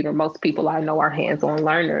a computer. Most people I know are hands-on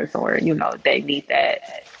learners, or they need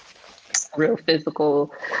that real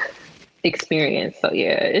physical experience. So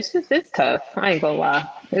yeah, it's tough. I ain't gonna lie,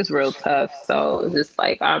 it's real tough. So just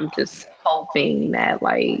like I'm just hoping that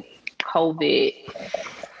like COVID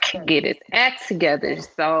can get its act together.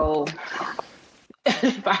 So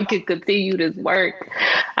if I could continue this work,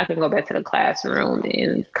 I can go back to the classroom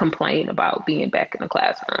and complain about being back in the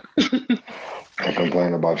classroom. And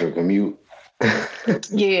complain about your commute.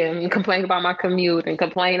 Yeah, and complain about my commute and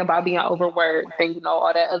complain about being overworked and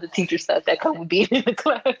all that other teacher stuff that comes with being in the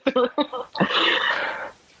classroom.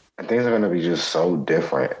 And things are gonna be just so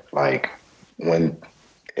different. Like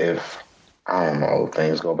if I don't know,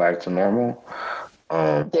 things go back to normal.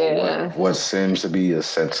 What seems to be a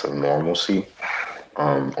sense of normalcy,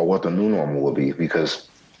 or what the new normal will be, because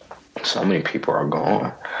so many people are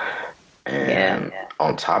gone, and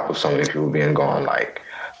on top of so many people being gone, like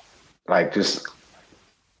just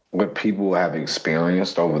what people have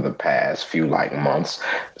experienced over the past few months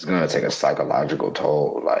is going to take a psychological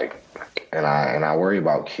toll. And I worry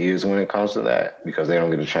about kids when it comes to that, because they don't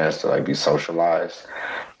get a chance to be socialized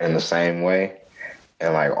in the same way.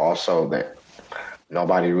 And also that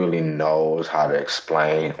nobody really knows how to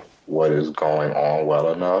explain what is going on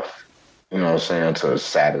well enough, you know what I'm saying, to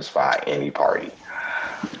satisfy any party.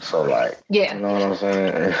 So you know what I'm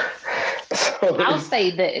saying? I'll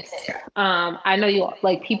say this. I know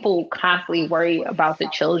people constantly worry about the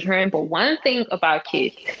children, but one thing about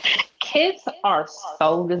kids are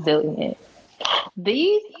so resilient.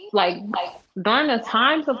 These during the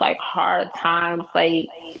times of hard times,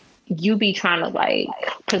 you be trying to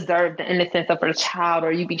preserve the innocence of a child,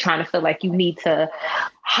 or you be trying to feel like you need to,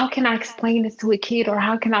 how can I explain this to a kid, or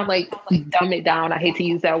how can I dumb it down? I hate to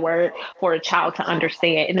use that word, for a child to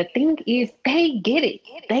understand. And the thing is, they get it.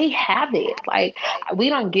 They have it. We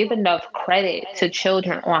don't give enough credit to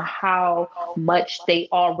children on how much they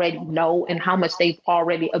already know and how much they've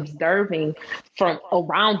already observing from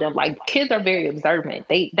around them. Kids are very observant.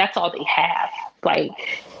 That's all they have.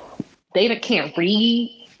 They can't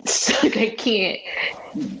read. So they can't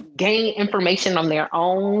gain information on their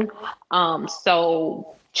own.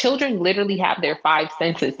 So children literally have their five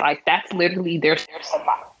senses. That's literally their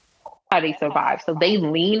survival, how they survive. So they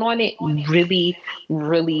lean on it really,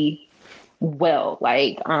 really well.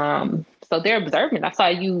 So they're observant. That's why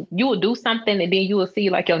you will do something, and then you will see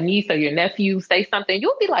your niece or your nephew say something.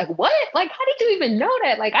 You'll be like, what? How did you even know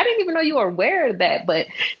that? I didn't even know you were aware of that. But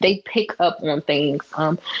they pick up on things.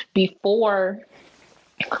 Before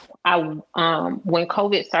when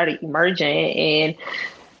COVID started emerging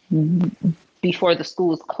and before the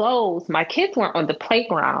schools closed, my kids were on the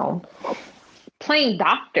playground playing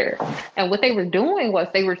doctor. And what they were doing was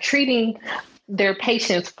they were treating their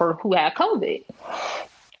patients who had COVID.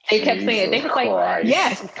 They kept saying, they were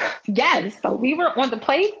yes. So we were on the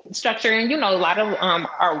play structure, and a lot of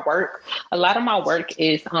my work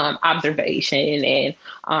is observation,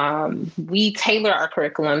 and we tailor our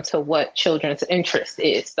curriculum to what children's interest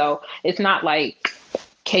is. So it's not like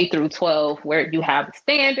K through 12 where you have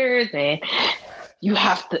standards and you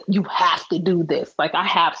have to do this. I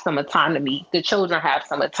have some autonomy. The children have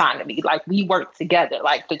some autonomy. We work together.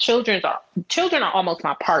 The children are almost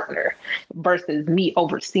my partner versus me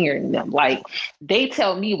overseeing them. They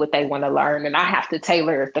tell me what they want to learn, and I have to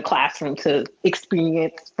tailor the classroom to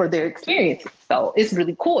experience for their experiences. So it's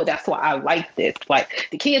really cool. That's why I like this.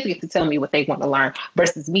 The kids get to tell me what they want to learn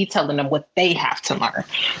versus me telling them what they have to learn.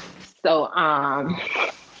 So,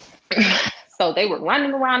 so they were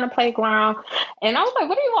running around the playground, and I was like,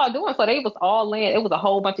 what are you all doing? So they was all laying, it was a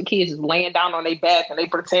whole bunch of kids just laying down on their back, and they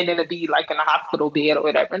pretending to be in a hospital bed or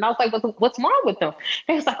whatever. And I was like, what's wrong with them?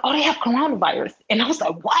 And was like, oh, they have coronavirus. And I was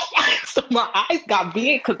like, what? So my eyes got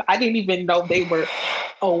big because I didn't even know they were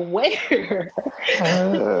aware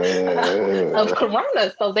of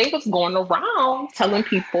corona. So they was going around telling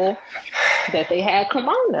people that they had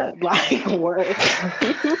corona. What?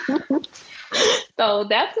 So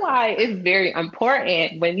that's why it's very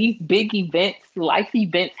important when these big events, life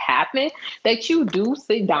events happen, that you do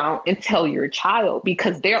sit down and tell your child,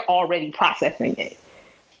 because they're already processing it.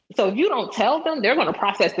 So if you don't tell them, they're going to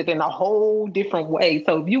process it in a whole different way.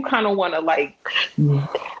 So if you kind of want to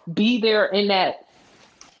be there in that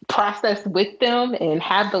process with them and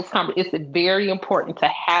have those conversations, it's very important to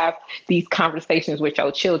have these conversations with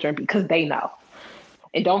your children, because they know.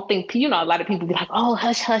 And don't think, a lot of people be like, oh,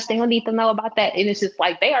 hush, hush, they don't need to know about that. And it's just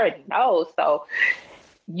they already know. So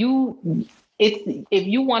if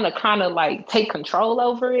you want to kind of take control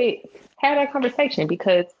over it, have that conversation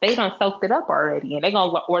because they done soaked it up already, and they're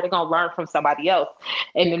gonna learn from somebody else,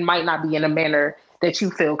 and it might not be in a manner that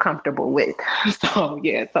you feel comfortable with. So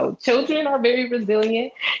yeah, so children are very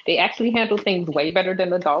resilient. They actually handle things way better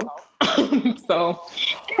than adults. So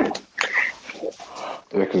yeah.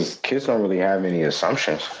 Because kids don't really have any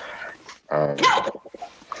assumptions.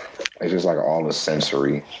 It's just like all the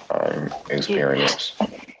sensory experience.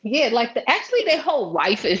 Yeah, like actually their whole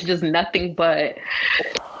life is just nothing but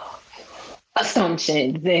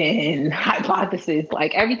assumptions and hypotheses.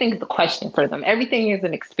 Like everything is a question for them. Everything is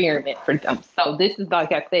an experiment for them. So this is,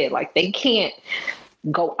 like I said, like they can't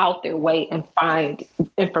go out their way and find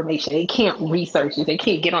information. They can't research it. They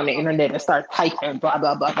can't get on the internet and start typing blah,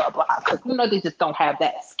 blah, blah, blah, blah. Because, they just don't have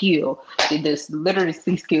that skill.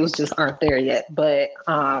 Literacy skills just aren't there yet. But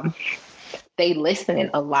they listen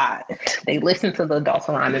a lot. They listen to the adults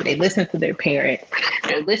around them. They listen to their parents.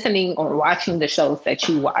 They're listening or watching the shows that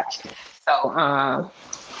you watch. So,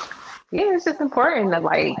 yeah, it's just important to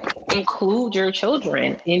like include your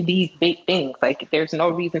children in these big things. Like there's no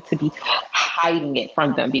reason to be hiding it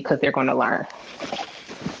from them because they're going to learn.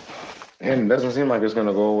 And it doesn't seem like it's going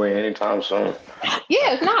to go away anytime soon.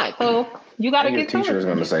 Yeah, it's not. So you got to get to it. The teacher is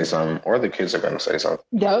going to say something, or the kids are going to say something.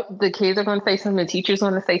 Yep, the kids are going to say something. The teacher's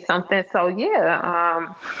going to say something. So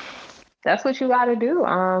yeah, that's what you got to do.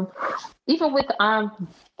 Even with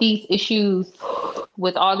these issues,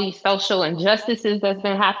 with all these social injustices that's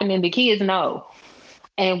been happening, the kids know.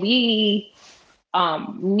 And we,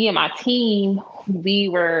 me and my team, we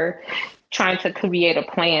were trying to create a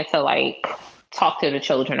plan to like talk to the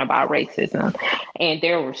children about racism. And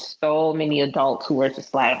there were so many adults who were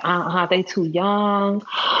just like, they too young.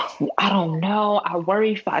 I don't know. I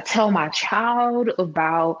worry if I tell my child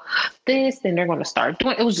about this, then they're going to start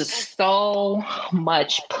doing it. It was just so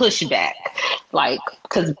much pushback, like,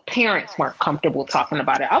 because parents weren't comfortable talking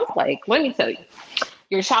about it. I was like, let me tell you,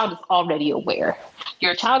 your child is already aware.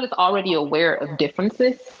 Your child is already aware of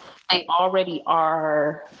differences. They already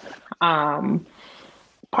are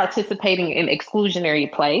participating in exclusionary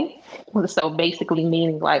play. So basically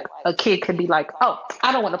meaning like a kid could be like, oh,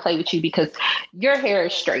 I don't want to play with you because your hair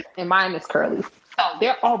is straight and mine is curly. So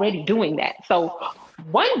they're already doing that. So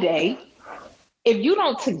one day, if you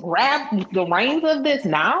don't grab the reins of this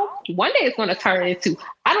now, one day it's going to turn into,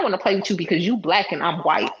 I don't want to play with you because you black and I'm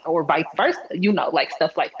white, or vice versa, like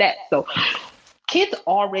stuff like that. So kids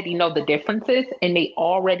already know the differences and they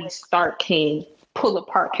already can pull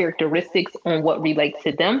apart characteristics on what relates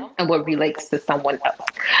to them and what relates to someone else.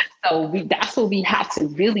 So that's what we have to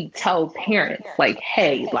really tell parents, like,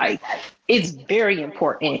 hey, like, it's very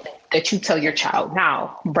important that you tell your child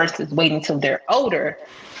now versus waiting until they're older.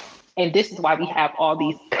 And this is why we have all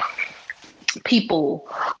these people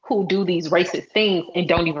who do these racist things and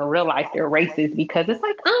don't even realize they're racist, because it's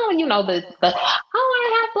like, I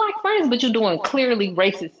have black friends, but you're doing clearly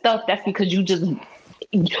racist stuff. That's because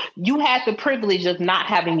you had the privilege of not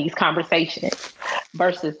having these conversations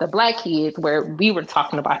versus the black kids where we were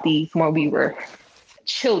talking about these when we were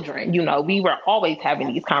children. We were always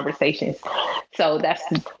having these conversations. So that's,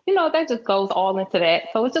 that just goes all into that.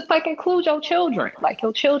 So it's just like, include your children. Like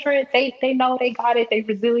your children, they know they got it. They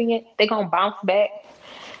resilient. They going to bounce back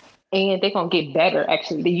and they're going to get better.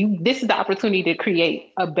 Actually, this is the opportunity to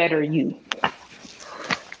create a better you.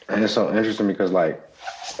 And it's so interesting because like,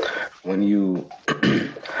 when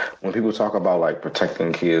people talk about like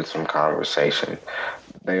protecting kids from conversation,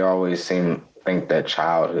 they always think that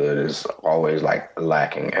childhood is always like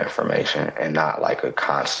lacking information and not like a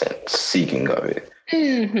constant seeking of it.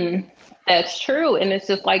 Mm-hmm. That's true. And it's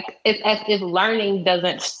just like, it's as if learning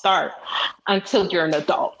doesn't start until you're an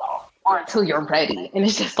adult or until you're ready. And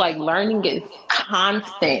it's just like learning is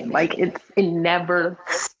constant. Like it never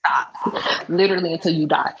stops, literally until you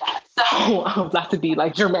die. So not to be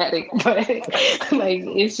like dramatic, but like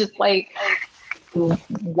it's just like,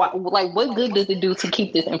 what good does it do to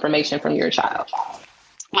keep this information from your child?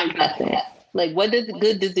 Like nothing. Like what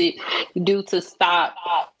good does it do to stop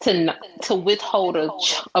to withhold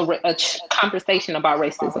a conversation about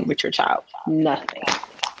racism with your child? Nothing.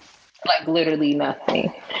 Like literally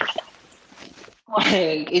nothing.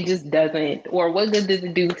 Like it just doesn't. Or what good does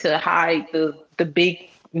it do to hide the big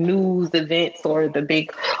news events or the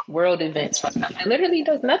big world events from them? It literally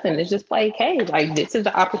does nothing. It's just like, hey, like this is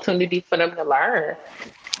the opportunity for them to learn.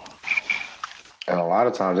 And a lot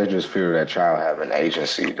of times they just feel that child have an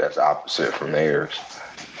agency that's opposite from theirs.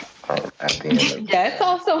 At the end of that's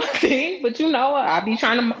also a thing, but I be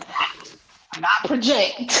trying to not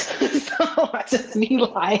project. So I just be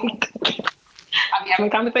like, I be having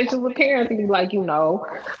conversations with parents and be like,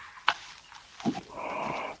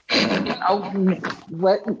 How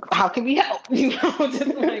can we help? Just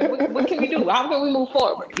like, what can we do? How can we move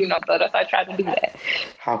forward? So that's I try to do that.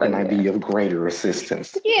 How can I be of greater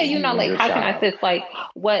assistance? Yeah, like how can I assist? Like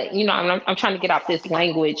what, I'm trying to get out this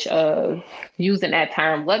language of using that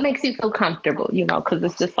term. What makes you feel comfortable? Because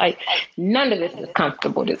it's just like none of this is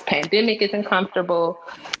comfortable. This pandemic isn't comfortable.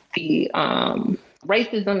 The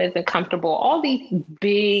racism isn't comfortable. All these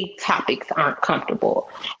big topics aren't comfortable,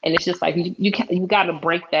 and it's just like you got to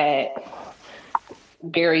break that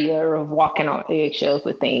barrier of walking on eggshells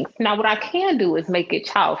with things. Now, what I can do is make it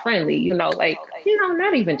child friendly. Not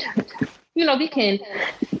even. We can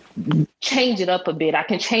change it up a bit. I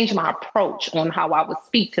can change my approach on how I would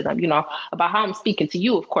speak to them. About how I'm speaking to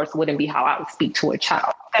you, of course, wouldn't be how I would speak to a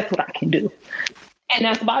child. That's what I can do, and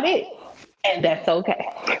that's about it. And that's okay.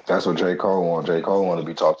 That's what J. Cole wants. J. Cole want to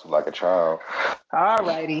be talked to like a child. All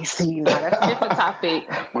righty. See, now that's a different topic.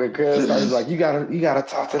 Because I was like, you gotta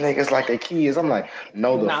talk to niggas like they kids. I'm like,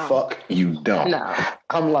 no, fuck you don't. No.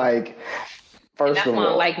 I'm like, first of all, I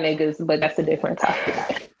don't like niggas, but that's a different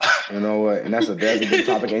topic. You know what? And that's a good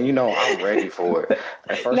topic. And I'm ready for it.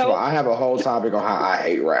 And first of all, I have a whole topic on how I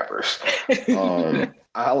hate rappers.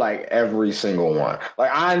 I like every single one.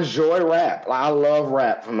 Like, I enjoy rap. Like, I love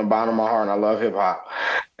rap from the bottom of my heart, and I love hip hop,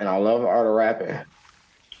 and I love the art of rapping.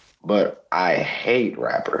 But I hate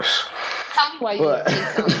rappers. Tell me why you hate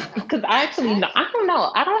them. Because I don't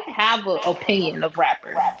know. I don't have an opinion of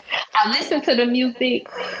rappers. I listen to the music.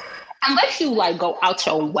 Unless you like go out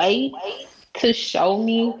your way to show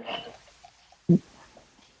me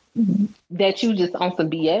that you just on some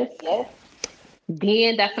BS.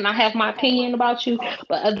 Then that's when I have my opinion about you.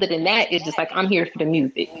 But other than that, it's just like I'm here for the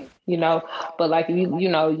music, But like you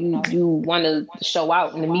want to show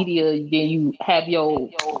out in the media, then you have your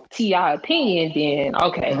T.I. opinion. Then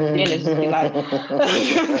okay, then it's just like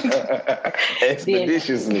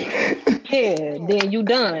expeditiously. Then you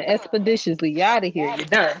done expeditiously. You out of here. You're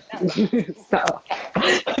done. So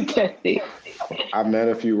that's it. I met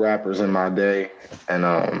a few rappers in my day, and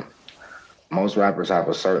most rappers have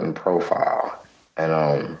a certain profile. And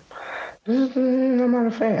I'm not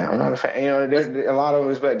a fan. A lot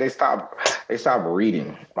of them, they stop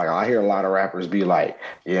reading. Like, I hear a lot of rappers be like,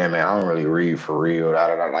 yeah, man, I don't really read for real. Da,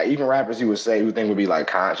 da, da. Like, even rappers you would think would be like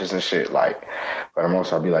conscious and shit. Like, but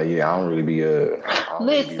most I'll be like, yeah, I don't really be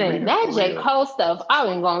listen, that J. Cole stuff, I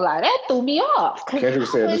ain't gonna lie, that threw me off. Kendrick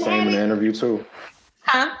said the same in the interview too.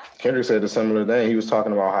 Huh? Kendrick said a similar thing. He was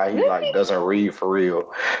talking about how he like doesn't read for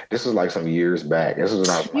real. This was like some years back. This was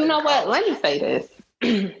when I was You know what? Let me say this.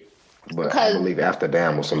 But I believe After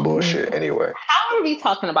Damn was some bullshit anyway. How are we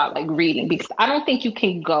talking about like reading? Because I don't think you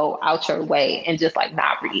can go out your way and just like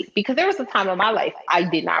not read. Because there was a time in my life I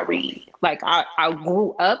did not read. Like I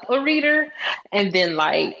grew up a reader, and then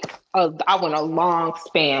like I went a long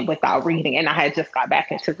span without reading, and I had just got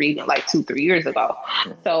back into reading like 2-3 years ago.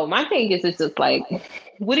 So my thing is, it's just like,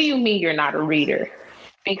 what do you mean you're not a reader?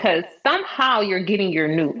 Because somehow you're getting your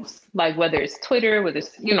news, like whether it's Twitter, whether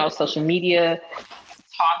it's social media,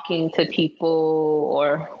 talking to people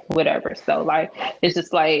or whatever. So like it's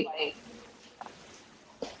just like,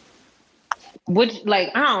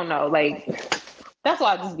 I don't know, like that's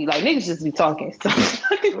why I just be like, niggas just be talking. So,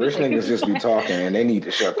 rich niggas just be talking, and they need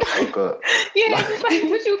to shut the fuck up. Yeah, like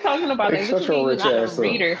what you talking about? Like, shut your rich ass up.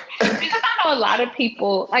 Reader. Because I know a lot of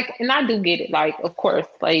people like, and I do get it. Like, of course,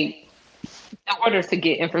 like in order to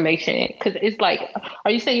get information, because it's like,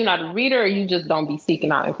 are you saying you're not a reader, or you just don't be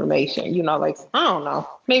seeking out information? Like, I don't know.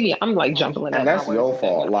 Maybe I'm like jumping in. And that's your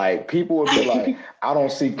fault. Like, people would be like, I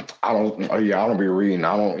don't be reading.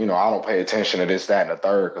 I don't pay attention to this, that, and the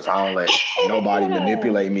third, because I don't let nobody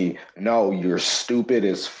manipulate me. No, you're stupid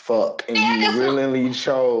as fuck. And you willingly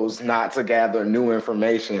chose not to gather new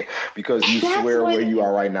information because you swear where you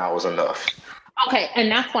are right now is enough. Okay, and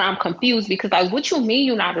that's why I'm confused, because like, what you mean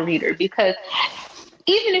you're not a reader? Because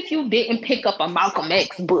even if you didn't pick up a Malcolm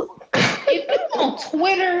X book, if you're on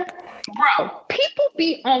Twitter, bro, people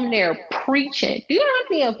be on there preaching. Do you know how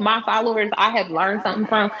many of my followers I have learned something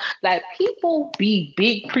from? Like, people be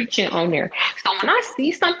big preaching on there. So when I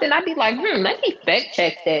see something, I be like, let me fact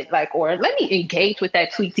check that, like, or let me engage with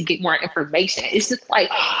that tweet to get more information. It's just like,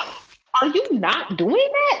 are you not doing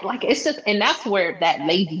that? Like, it's just, and that's where that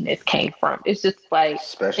laziness came from. It's just like,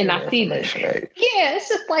 especially and I see this. Yeah, it's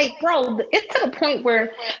just like, bro, it's to the point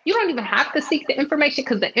where you don't even have to seek the information,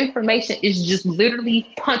 because the information is just literally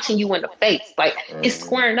punching you in the face. Like, it's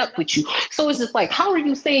squaring up with you. So it's just like, how are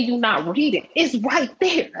you saying you're not reading? It's right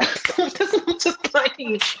there. So I'm just like,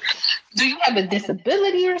 do you have a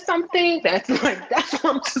disability or something? That's what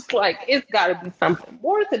I'm just like, it's got to be something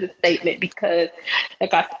more to the statement, because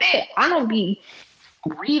like I said, I don't be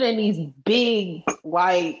reading these big,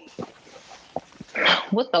 like,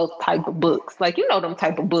 what's those type of books? Like, you know them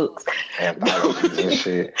type of books. Anthologies and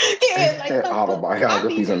shit. Yeah, like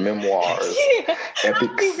autobiographies and memoirs. Yeah,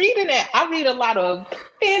 Epics. I be reading that. I read a lot of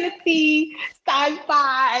fantasy,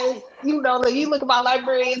 sci-fi. You know, like you look at my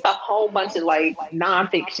library, it's a whole bunch of like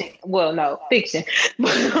nonfiction. Well, no, fiction.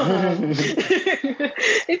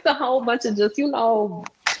 It's a whole bunch of just,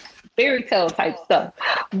 fairy tale type stuff.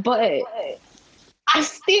 But I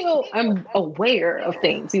still am aware of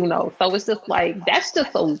things, So it's just like, that's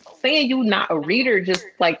just saying you not a reader, just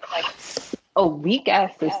like a weak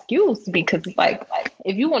ass excuse, because like,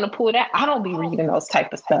 if you want to pull that, I don't be reading those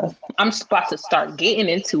type of stuff. I'm about to start getting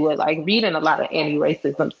into it, like reading a lot of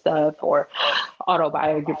anti-racism stuff or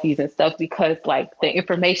autobiographies and stuff, because like the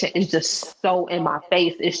information is just so in my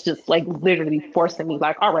face. It's just like literally forcing me,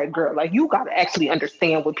 like, all right, girl, like you got to actually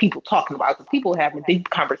understand what people talking about, because people having deep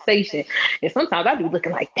conversation. And sometimes I be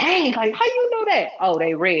looking like, dang, like how you know that? Oh,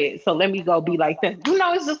 they read, so let me go be like them.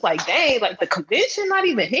 It's just like, dang, like the convention not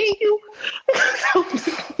even hitting you.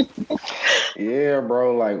 Yeah,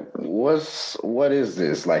 bro. Like, what is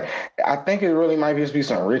this? Like, I think it really might just be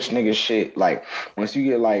some rich nigga shit. Like, once you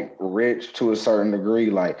get like rich to a certain degree,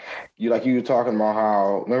 like you were talking about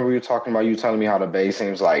how. Remember we were talking about you telling me how the Bay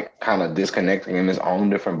seems like kind of disconnecting in its own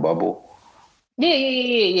different bubble.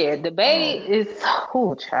 Yeah. The Bay is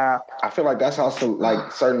child. I feel like that's how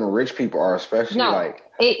certain rich people are, especially like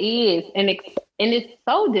it is, and it's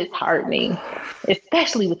so disheartening,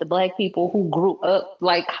 especially with the Black people who grew up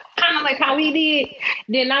like kind of like how we did.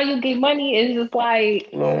 Then now you get money, it's just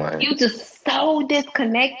like you just so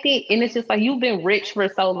disconnected, and it's just like you've been rich for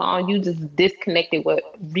so long, you just disconnected with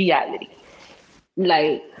reality.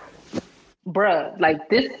 Like, bruh, like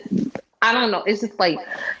this, I don't know. It's just like,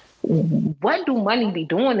 what do money be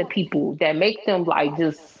doing to people that make them like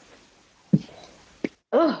just?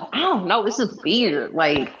 I don't know. It's just weird.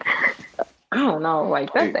 Like, I don't know.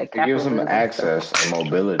 Like, that's it gives them access and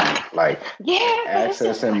mobility. Like,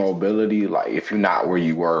 access and mobility. Like, if you're not where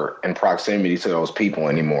you were in proximity to those people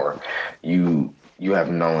anymore, you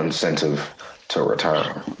have no incentive to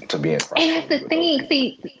return to being. And that's the thing.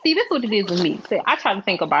 See, this is what it is with me. See, I try to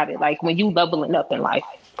think about it like when you leveling up in life.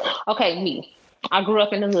 Okay, me. I grew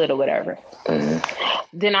up in the hood or whatever.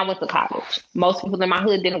 Mm-hmm. Then I went to college. Most people in my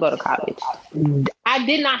hood didn't go to college. I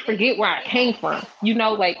did not forget where I came from,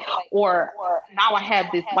 like, or now I have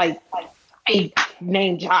this like big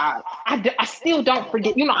name job. I still don't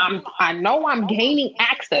forget, I know I'm gaining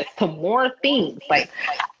access to more things, like,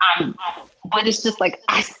 but it's just like,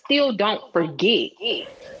 I still don't forget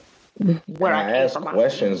where I came from. I ask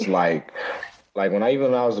questions like when I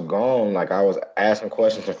was gone, like I was asking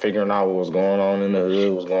questions and figuring out what was going on in the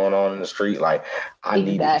hood, what's going on in the street. Like I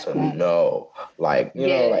needed to know, like,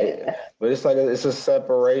 know, like, but it's like, it's a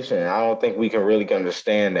separation. I don't think we can really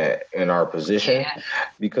understand that in our position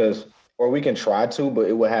because, or we can try to, but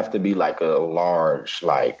it would have to be like a large,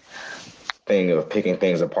 like, thing of picking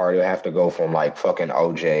things apart. You'll have to go from like fucking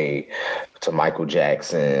OJ to Michael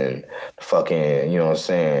Jackson, fucking,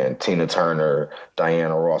 Tina Turner,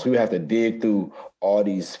 Diana Ross. We would have to dig through all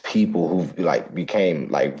these people who like became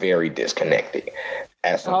like very disconnected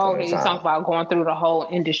at some point in time. You talk about going through the whole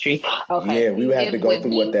industry. Okay. Yeah, we would have to go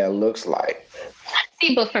through what that looks like.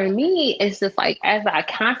 See, but for me, it's just like, as I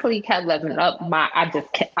constantly kept leveling up,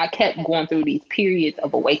 I kept going through these periods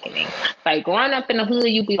of awakening. Like growing up in the hood,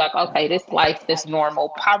 you'd be like, okay, this life is normal.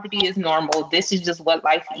 Poverty is normal. This is just what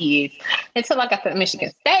life is. Until I got to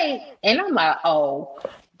Michigan State, and I'm like, oh,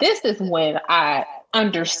 this is when I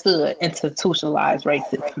understood institutionalized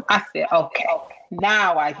racism. I said, okay,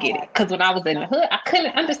 now I get it. Because when I was in the hood, I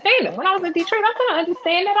couldn't understand it. When I was in Detroit, I couldn't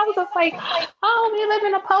understand it. I was just like, oh, we live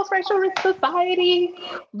in a post-racial society,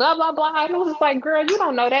 blah, blah, blah. And it was just like, girl, you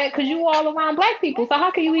don't know that because you all around Black people. So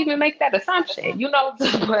how can you even make that assumption?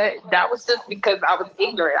 But that was just because I was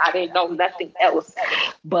ignorant. I didn't know nothing else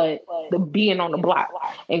but the being on the block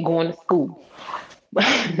and going to school.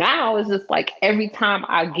 But now it's just like every time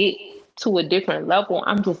I get to a different level,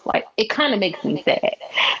 I'm just like, it kind of makes me sad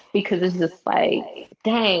because it's just like,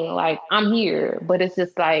 dang, like I'm here, but it's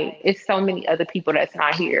just like, it's so many other people that's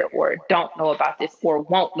not here or don't know about this or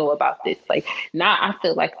won't know about this. Like now I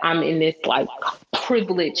feel like I'm in this like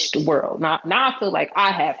privileged world. Now I feel like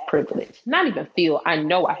I have privilege. Not even feel, I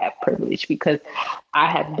know I have privilege because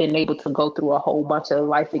I have been able to go through a whole bunch of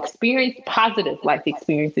life experience, positive life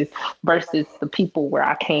experiences versus the people where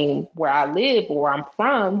I live or where I'm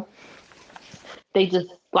from. They just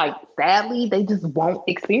like, sadly, they just won't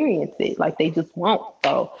experience it. Like they just won't.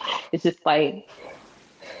 So it's just like,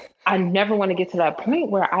 I never want to get to that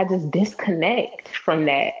point where I just disconnect from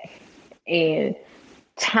that. And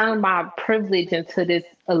turn my privilege into this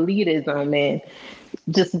elitism and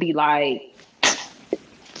just be like,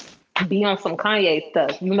 be on some Kanye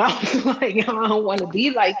stuff, you know? Like, I don't want to be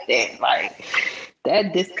like that. Like,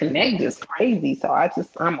 that disconnect is crazy. So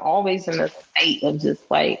I'm always in a state of just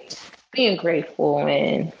like being grateful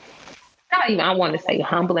and not even, I want to say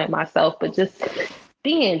humbling myself, but just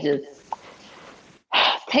being just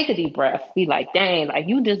take a deep breath. Be like, dang, like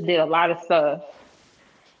you just did a lot of stuff.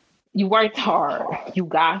 You worked hard. You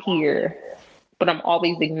got here. But I'm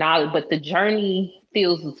always acknowledged. But the journey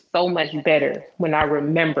feels so much better when I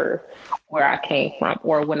remember where I came from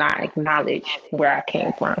or when I acknowledge where I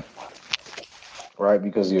came from. Right,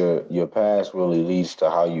 because your past really leads to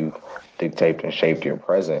how you dictate and shaped your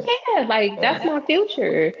present. Yeah, like that's my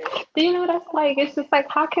future. You know, that's like, it's just like,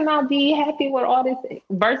 how can I be happy with all this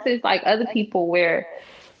versus like other people where,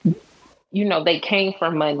 you know, they came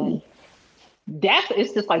from money.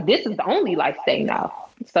 It's just like, this is the only life they know.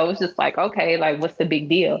 So it's just like, okay, like what's the big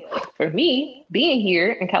deal? For me, being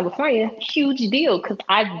here in California, huge deal because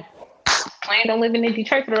I planned on living in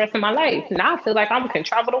Detroit for the rest of my life. Now I feel like I can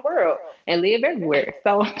travel the world and live everywhere.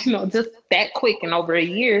 So, you know, just that quick and over a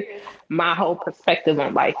year, my whole perspective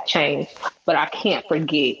on life changed. But I can't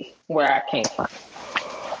forget where I came from.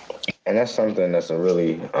 And that's something that's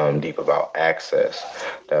really deep about access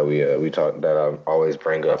that we talk, that I always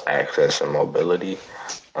bring up, access and mobility.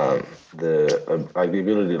 The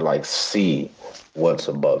ability to like see what's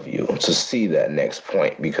above you, to see that next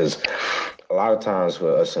point, because a lot of times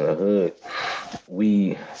for us in the hood,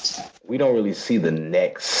 we don't really see the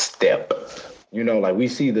next step. You know, like we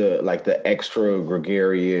see the extra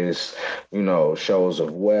gregarious, you know, shows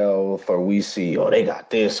of wealth, or we see, oh, they got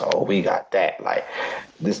this, oh, we got that. Like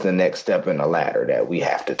this is the next step in the ladder that we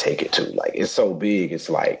have to take it to. Like it's so big, it's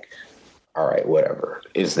like, all right, whatever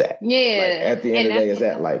is that. Yeah. Like, at the end of the day, is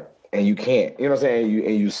that like, and you can't, you know what I'm saying?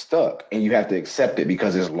 You stuck, and you have to accept it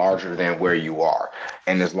because it's larger than where you are,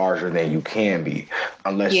 and it's larger than you can be,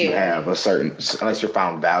 unless you have unless you're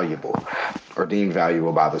found valuable or deemed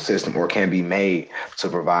valuable by the system, or can be made to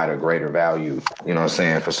provide a greater value, you know what I'm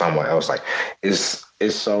saying, for someone else. Like it's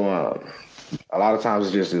so, a lot of times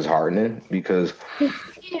it's just disheartening because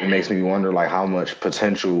it makes me wonder like how much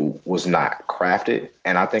potential was not crafted.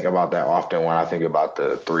 And I think about that often when I think about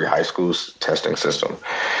the 3 high schools testing system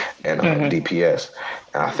and DPS.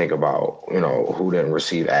 And I think about, you know, who didn't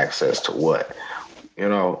receive access to what, you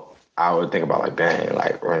know. I would think about like, dang,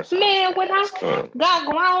 like, man, when I got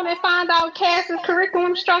grown and found out Cass's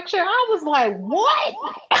curriculum structure, I was like, what?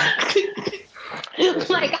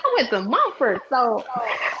 Like, I went to Mumford, so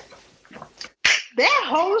that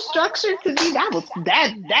whole structure to me,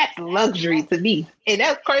 that's luxury to me. And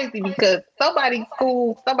that's crazy because somebody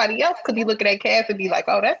else could be looking at Cass and be like,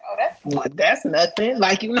 oh, that's nothing.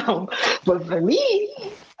 Like, you know, but for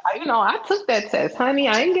me, you know, I took that test, honey.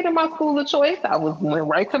 I didn't get in my school of choice. I went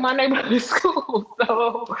right to my neighborhood school.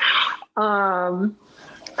 So,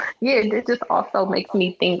 yeah, it just also makes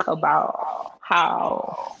me think about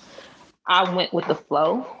how I went with the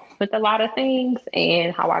flow with a lot of things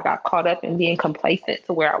and how I got caught up in being complacent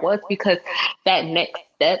to where I was, because that next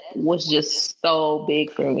step was just so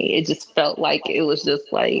big for me. It just felt like it was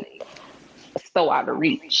just like so out of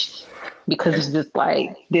reach, because it's just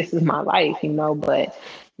like, this is my life, you know, but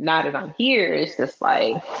now that I'm here, it's just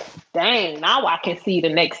like, dang, now I can see the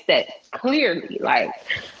next step clearly, like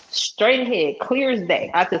straight ahead, clear as day.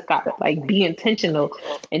 I just got to like be intentional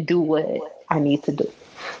and do what I need to do.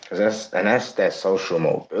 That's that social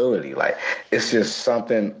mobility. Like it's just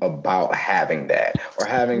something about having that, or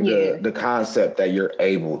having the concept that you're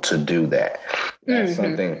able to do that. That's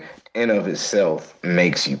something in of itself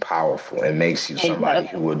makes you powerful and makes you somebody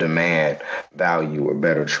who will demand value or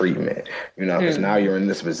better treatment. You know, because now you're in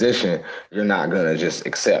this position, you're not gonna just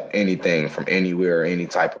accept anything from anywhere or any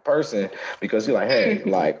type of person, because you're like, hey,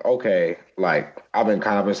 like, okay, like I've been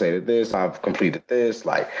compensated this, I've completed this,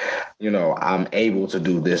 like, you know, I'm able to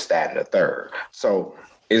do this, that, and the third. So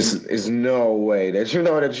it's no way that you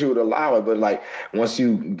know that you would allow it. But like once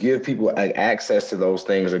you give people like access to those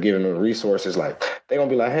things or giving them resources, like they're gonna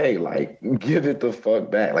be like, hey, like give it the fuck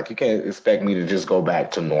back. Like you can't expect me to just go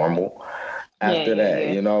back to normal after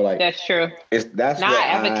that. You know, like that's true. That's now I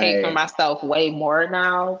advocate for myself way more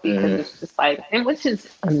now, because it's just like, and which is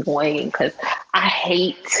annoying because I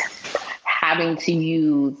hate having to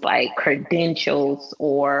use like credentials,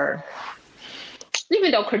 or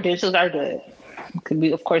even though credentials are good. Could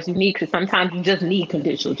be, of course, you need, because sometimes you just need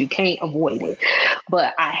credentials. You can't avoid it.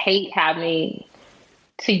 But I hate having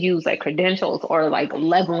to use like credentials or like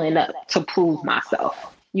leveling up to prove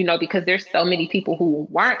myself. because there's so many people who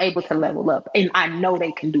weren't able to level up, and I know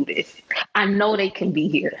they can do this. I know they can be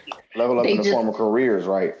here. Level up in the form of careers,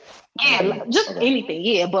 right? Yeah, just anything.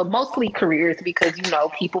 Yeah, but mostly careers because,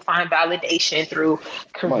 people find validation through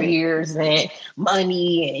careers and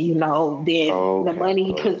money and, then the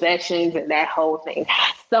money, possessions and that whole thing.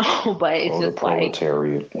 So, but it's just like,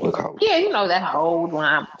 that whole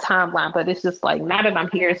timeline. But it's just like, now that I'm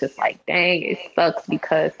here, it's just like, dang, it sucks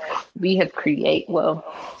because we're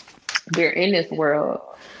in this world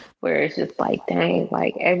where it's just like, dang,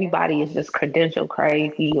 like everybody is just credential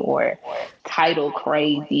crazy or title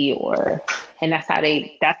crazy and that's how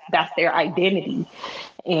that's their identity.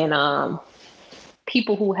 And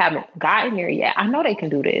people who haven't gotten there yet, I know they can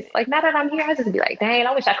do this. Like, now that I'm here, I just be like, dang,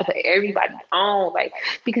 I wish I could put everybody on, like,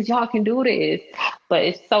 because y'all can do this. But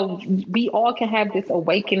it's so, we all can have this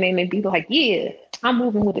awakening and be like, yeah, I'm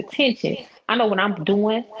moving with attention. I know what I'm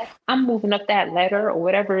doing. I'm moving up that ladder or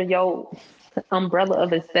whatever your umbrella of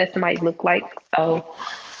success might look like. So,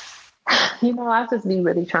 I just be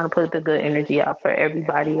really trying to put the good energy out for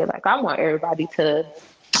everybody. Like, I want everybody to,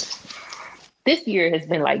 this year has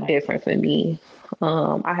been like different for me.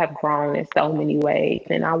 I have grown in so many ways,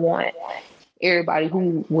 and I want everybody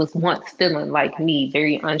who was once feeling like me,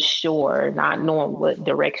 very unsure, not knowing what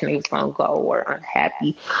direction they was going to go or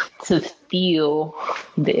unhappy, to feel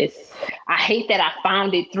this. I hate that I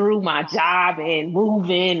found it through my job and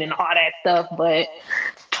moving and all that stuff, but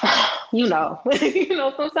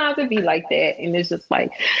sometimes it be like that, and it's just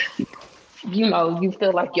like, you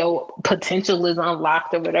feel like your potential is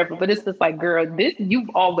unlocked or whatever, but it's just like, girl, you've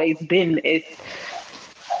always been this.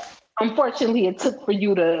 Unfortunately, it took for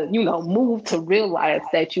you to, move to realize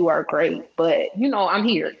that you are great, but, I'm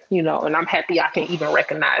here, and I'm happy I can even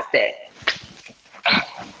recognize that.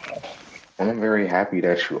 I'm very happy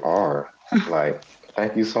that you are. Like,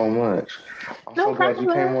 thank you so much. I'm so glad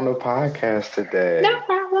you came on the podcast today. No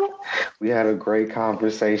problem. We had a great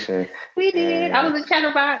conversation. We did. I was a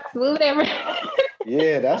chatterbox, whatever.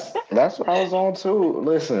 Yeah, that's what I was on too.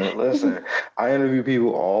 Listen. I interview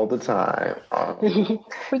people all the time.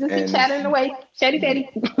 We just be chatting away, chatty patty.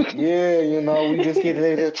 Yeah, we just get a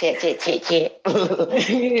little chat.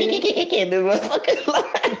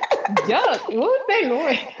 Yuck! What was that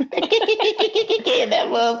noise? That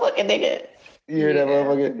motherfucking nigga. You hear that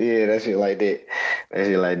motherfucker? Yeah, that shit like that.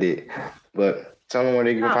 But tell them where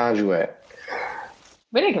they can find you at.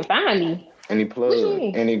 Where they can find me? Any plug,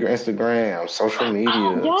 any Instagram, social media.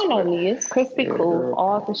 Y'all know me. It's Crispy Coof,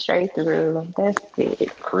 all the straight through. That's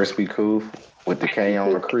it. Crispy Coof with the K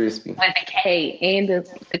on the crispy. With the K and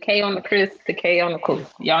the K on the crisp, the K on the Coof.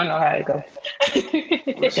 Y'all know how it goes.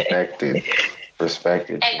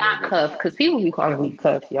 Respected. Hey, I cuff, because people be calling me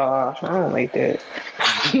cuff, y'all. I don't like that.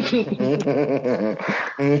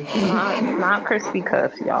 not Crispy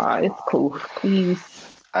Cuff, y'all. It's cool. Please.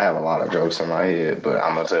 I have a lot of jokes in my head, but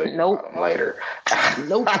I'm going to tell you about them later.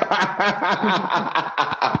 Nope.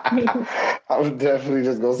 I'm definitely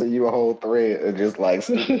just going to send you a whole thread of just like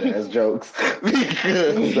stupid ass jokes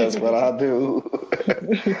because that's what I do.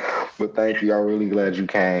 But thank you. I'm really glad you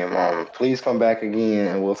came. Please come back again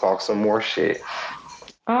and we'll talk some more shit.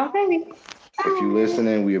 Oh, baby. If you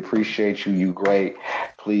listening, we appreciate you. You great.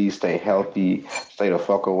 Please stay healthy. Stay the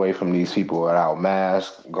fuck away from these people without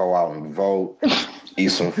masks. Go out and vote. Eat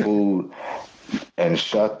some food. And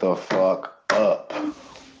shut the fuck up.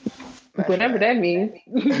 Whatever that means.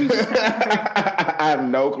 I have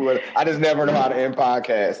no clue. I just never know how to end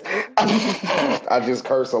podcasts. I just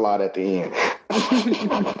curse a lot at the end.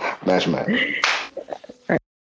 Match.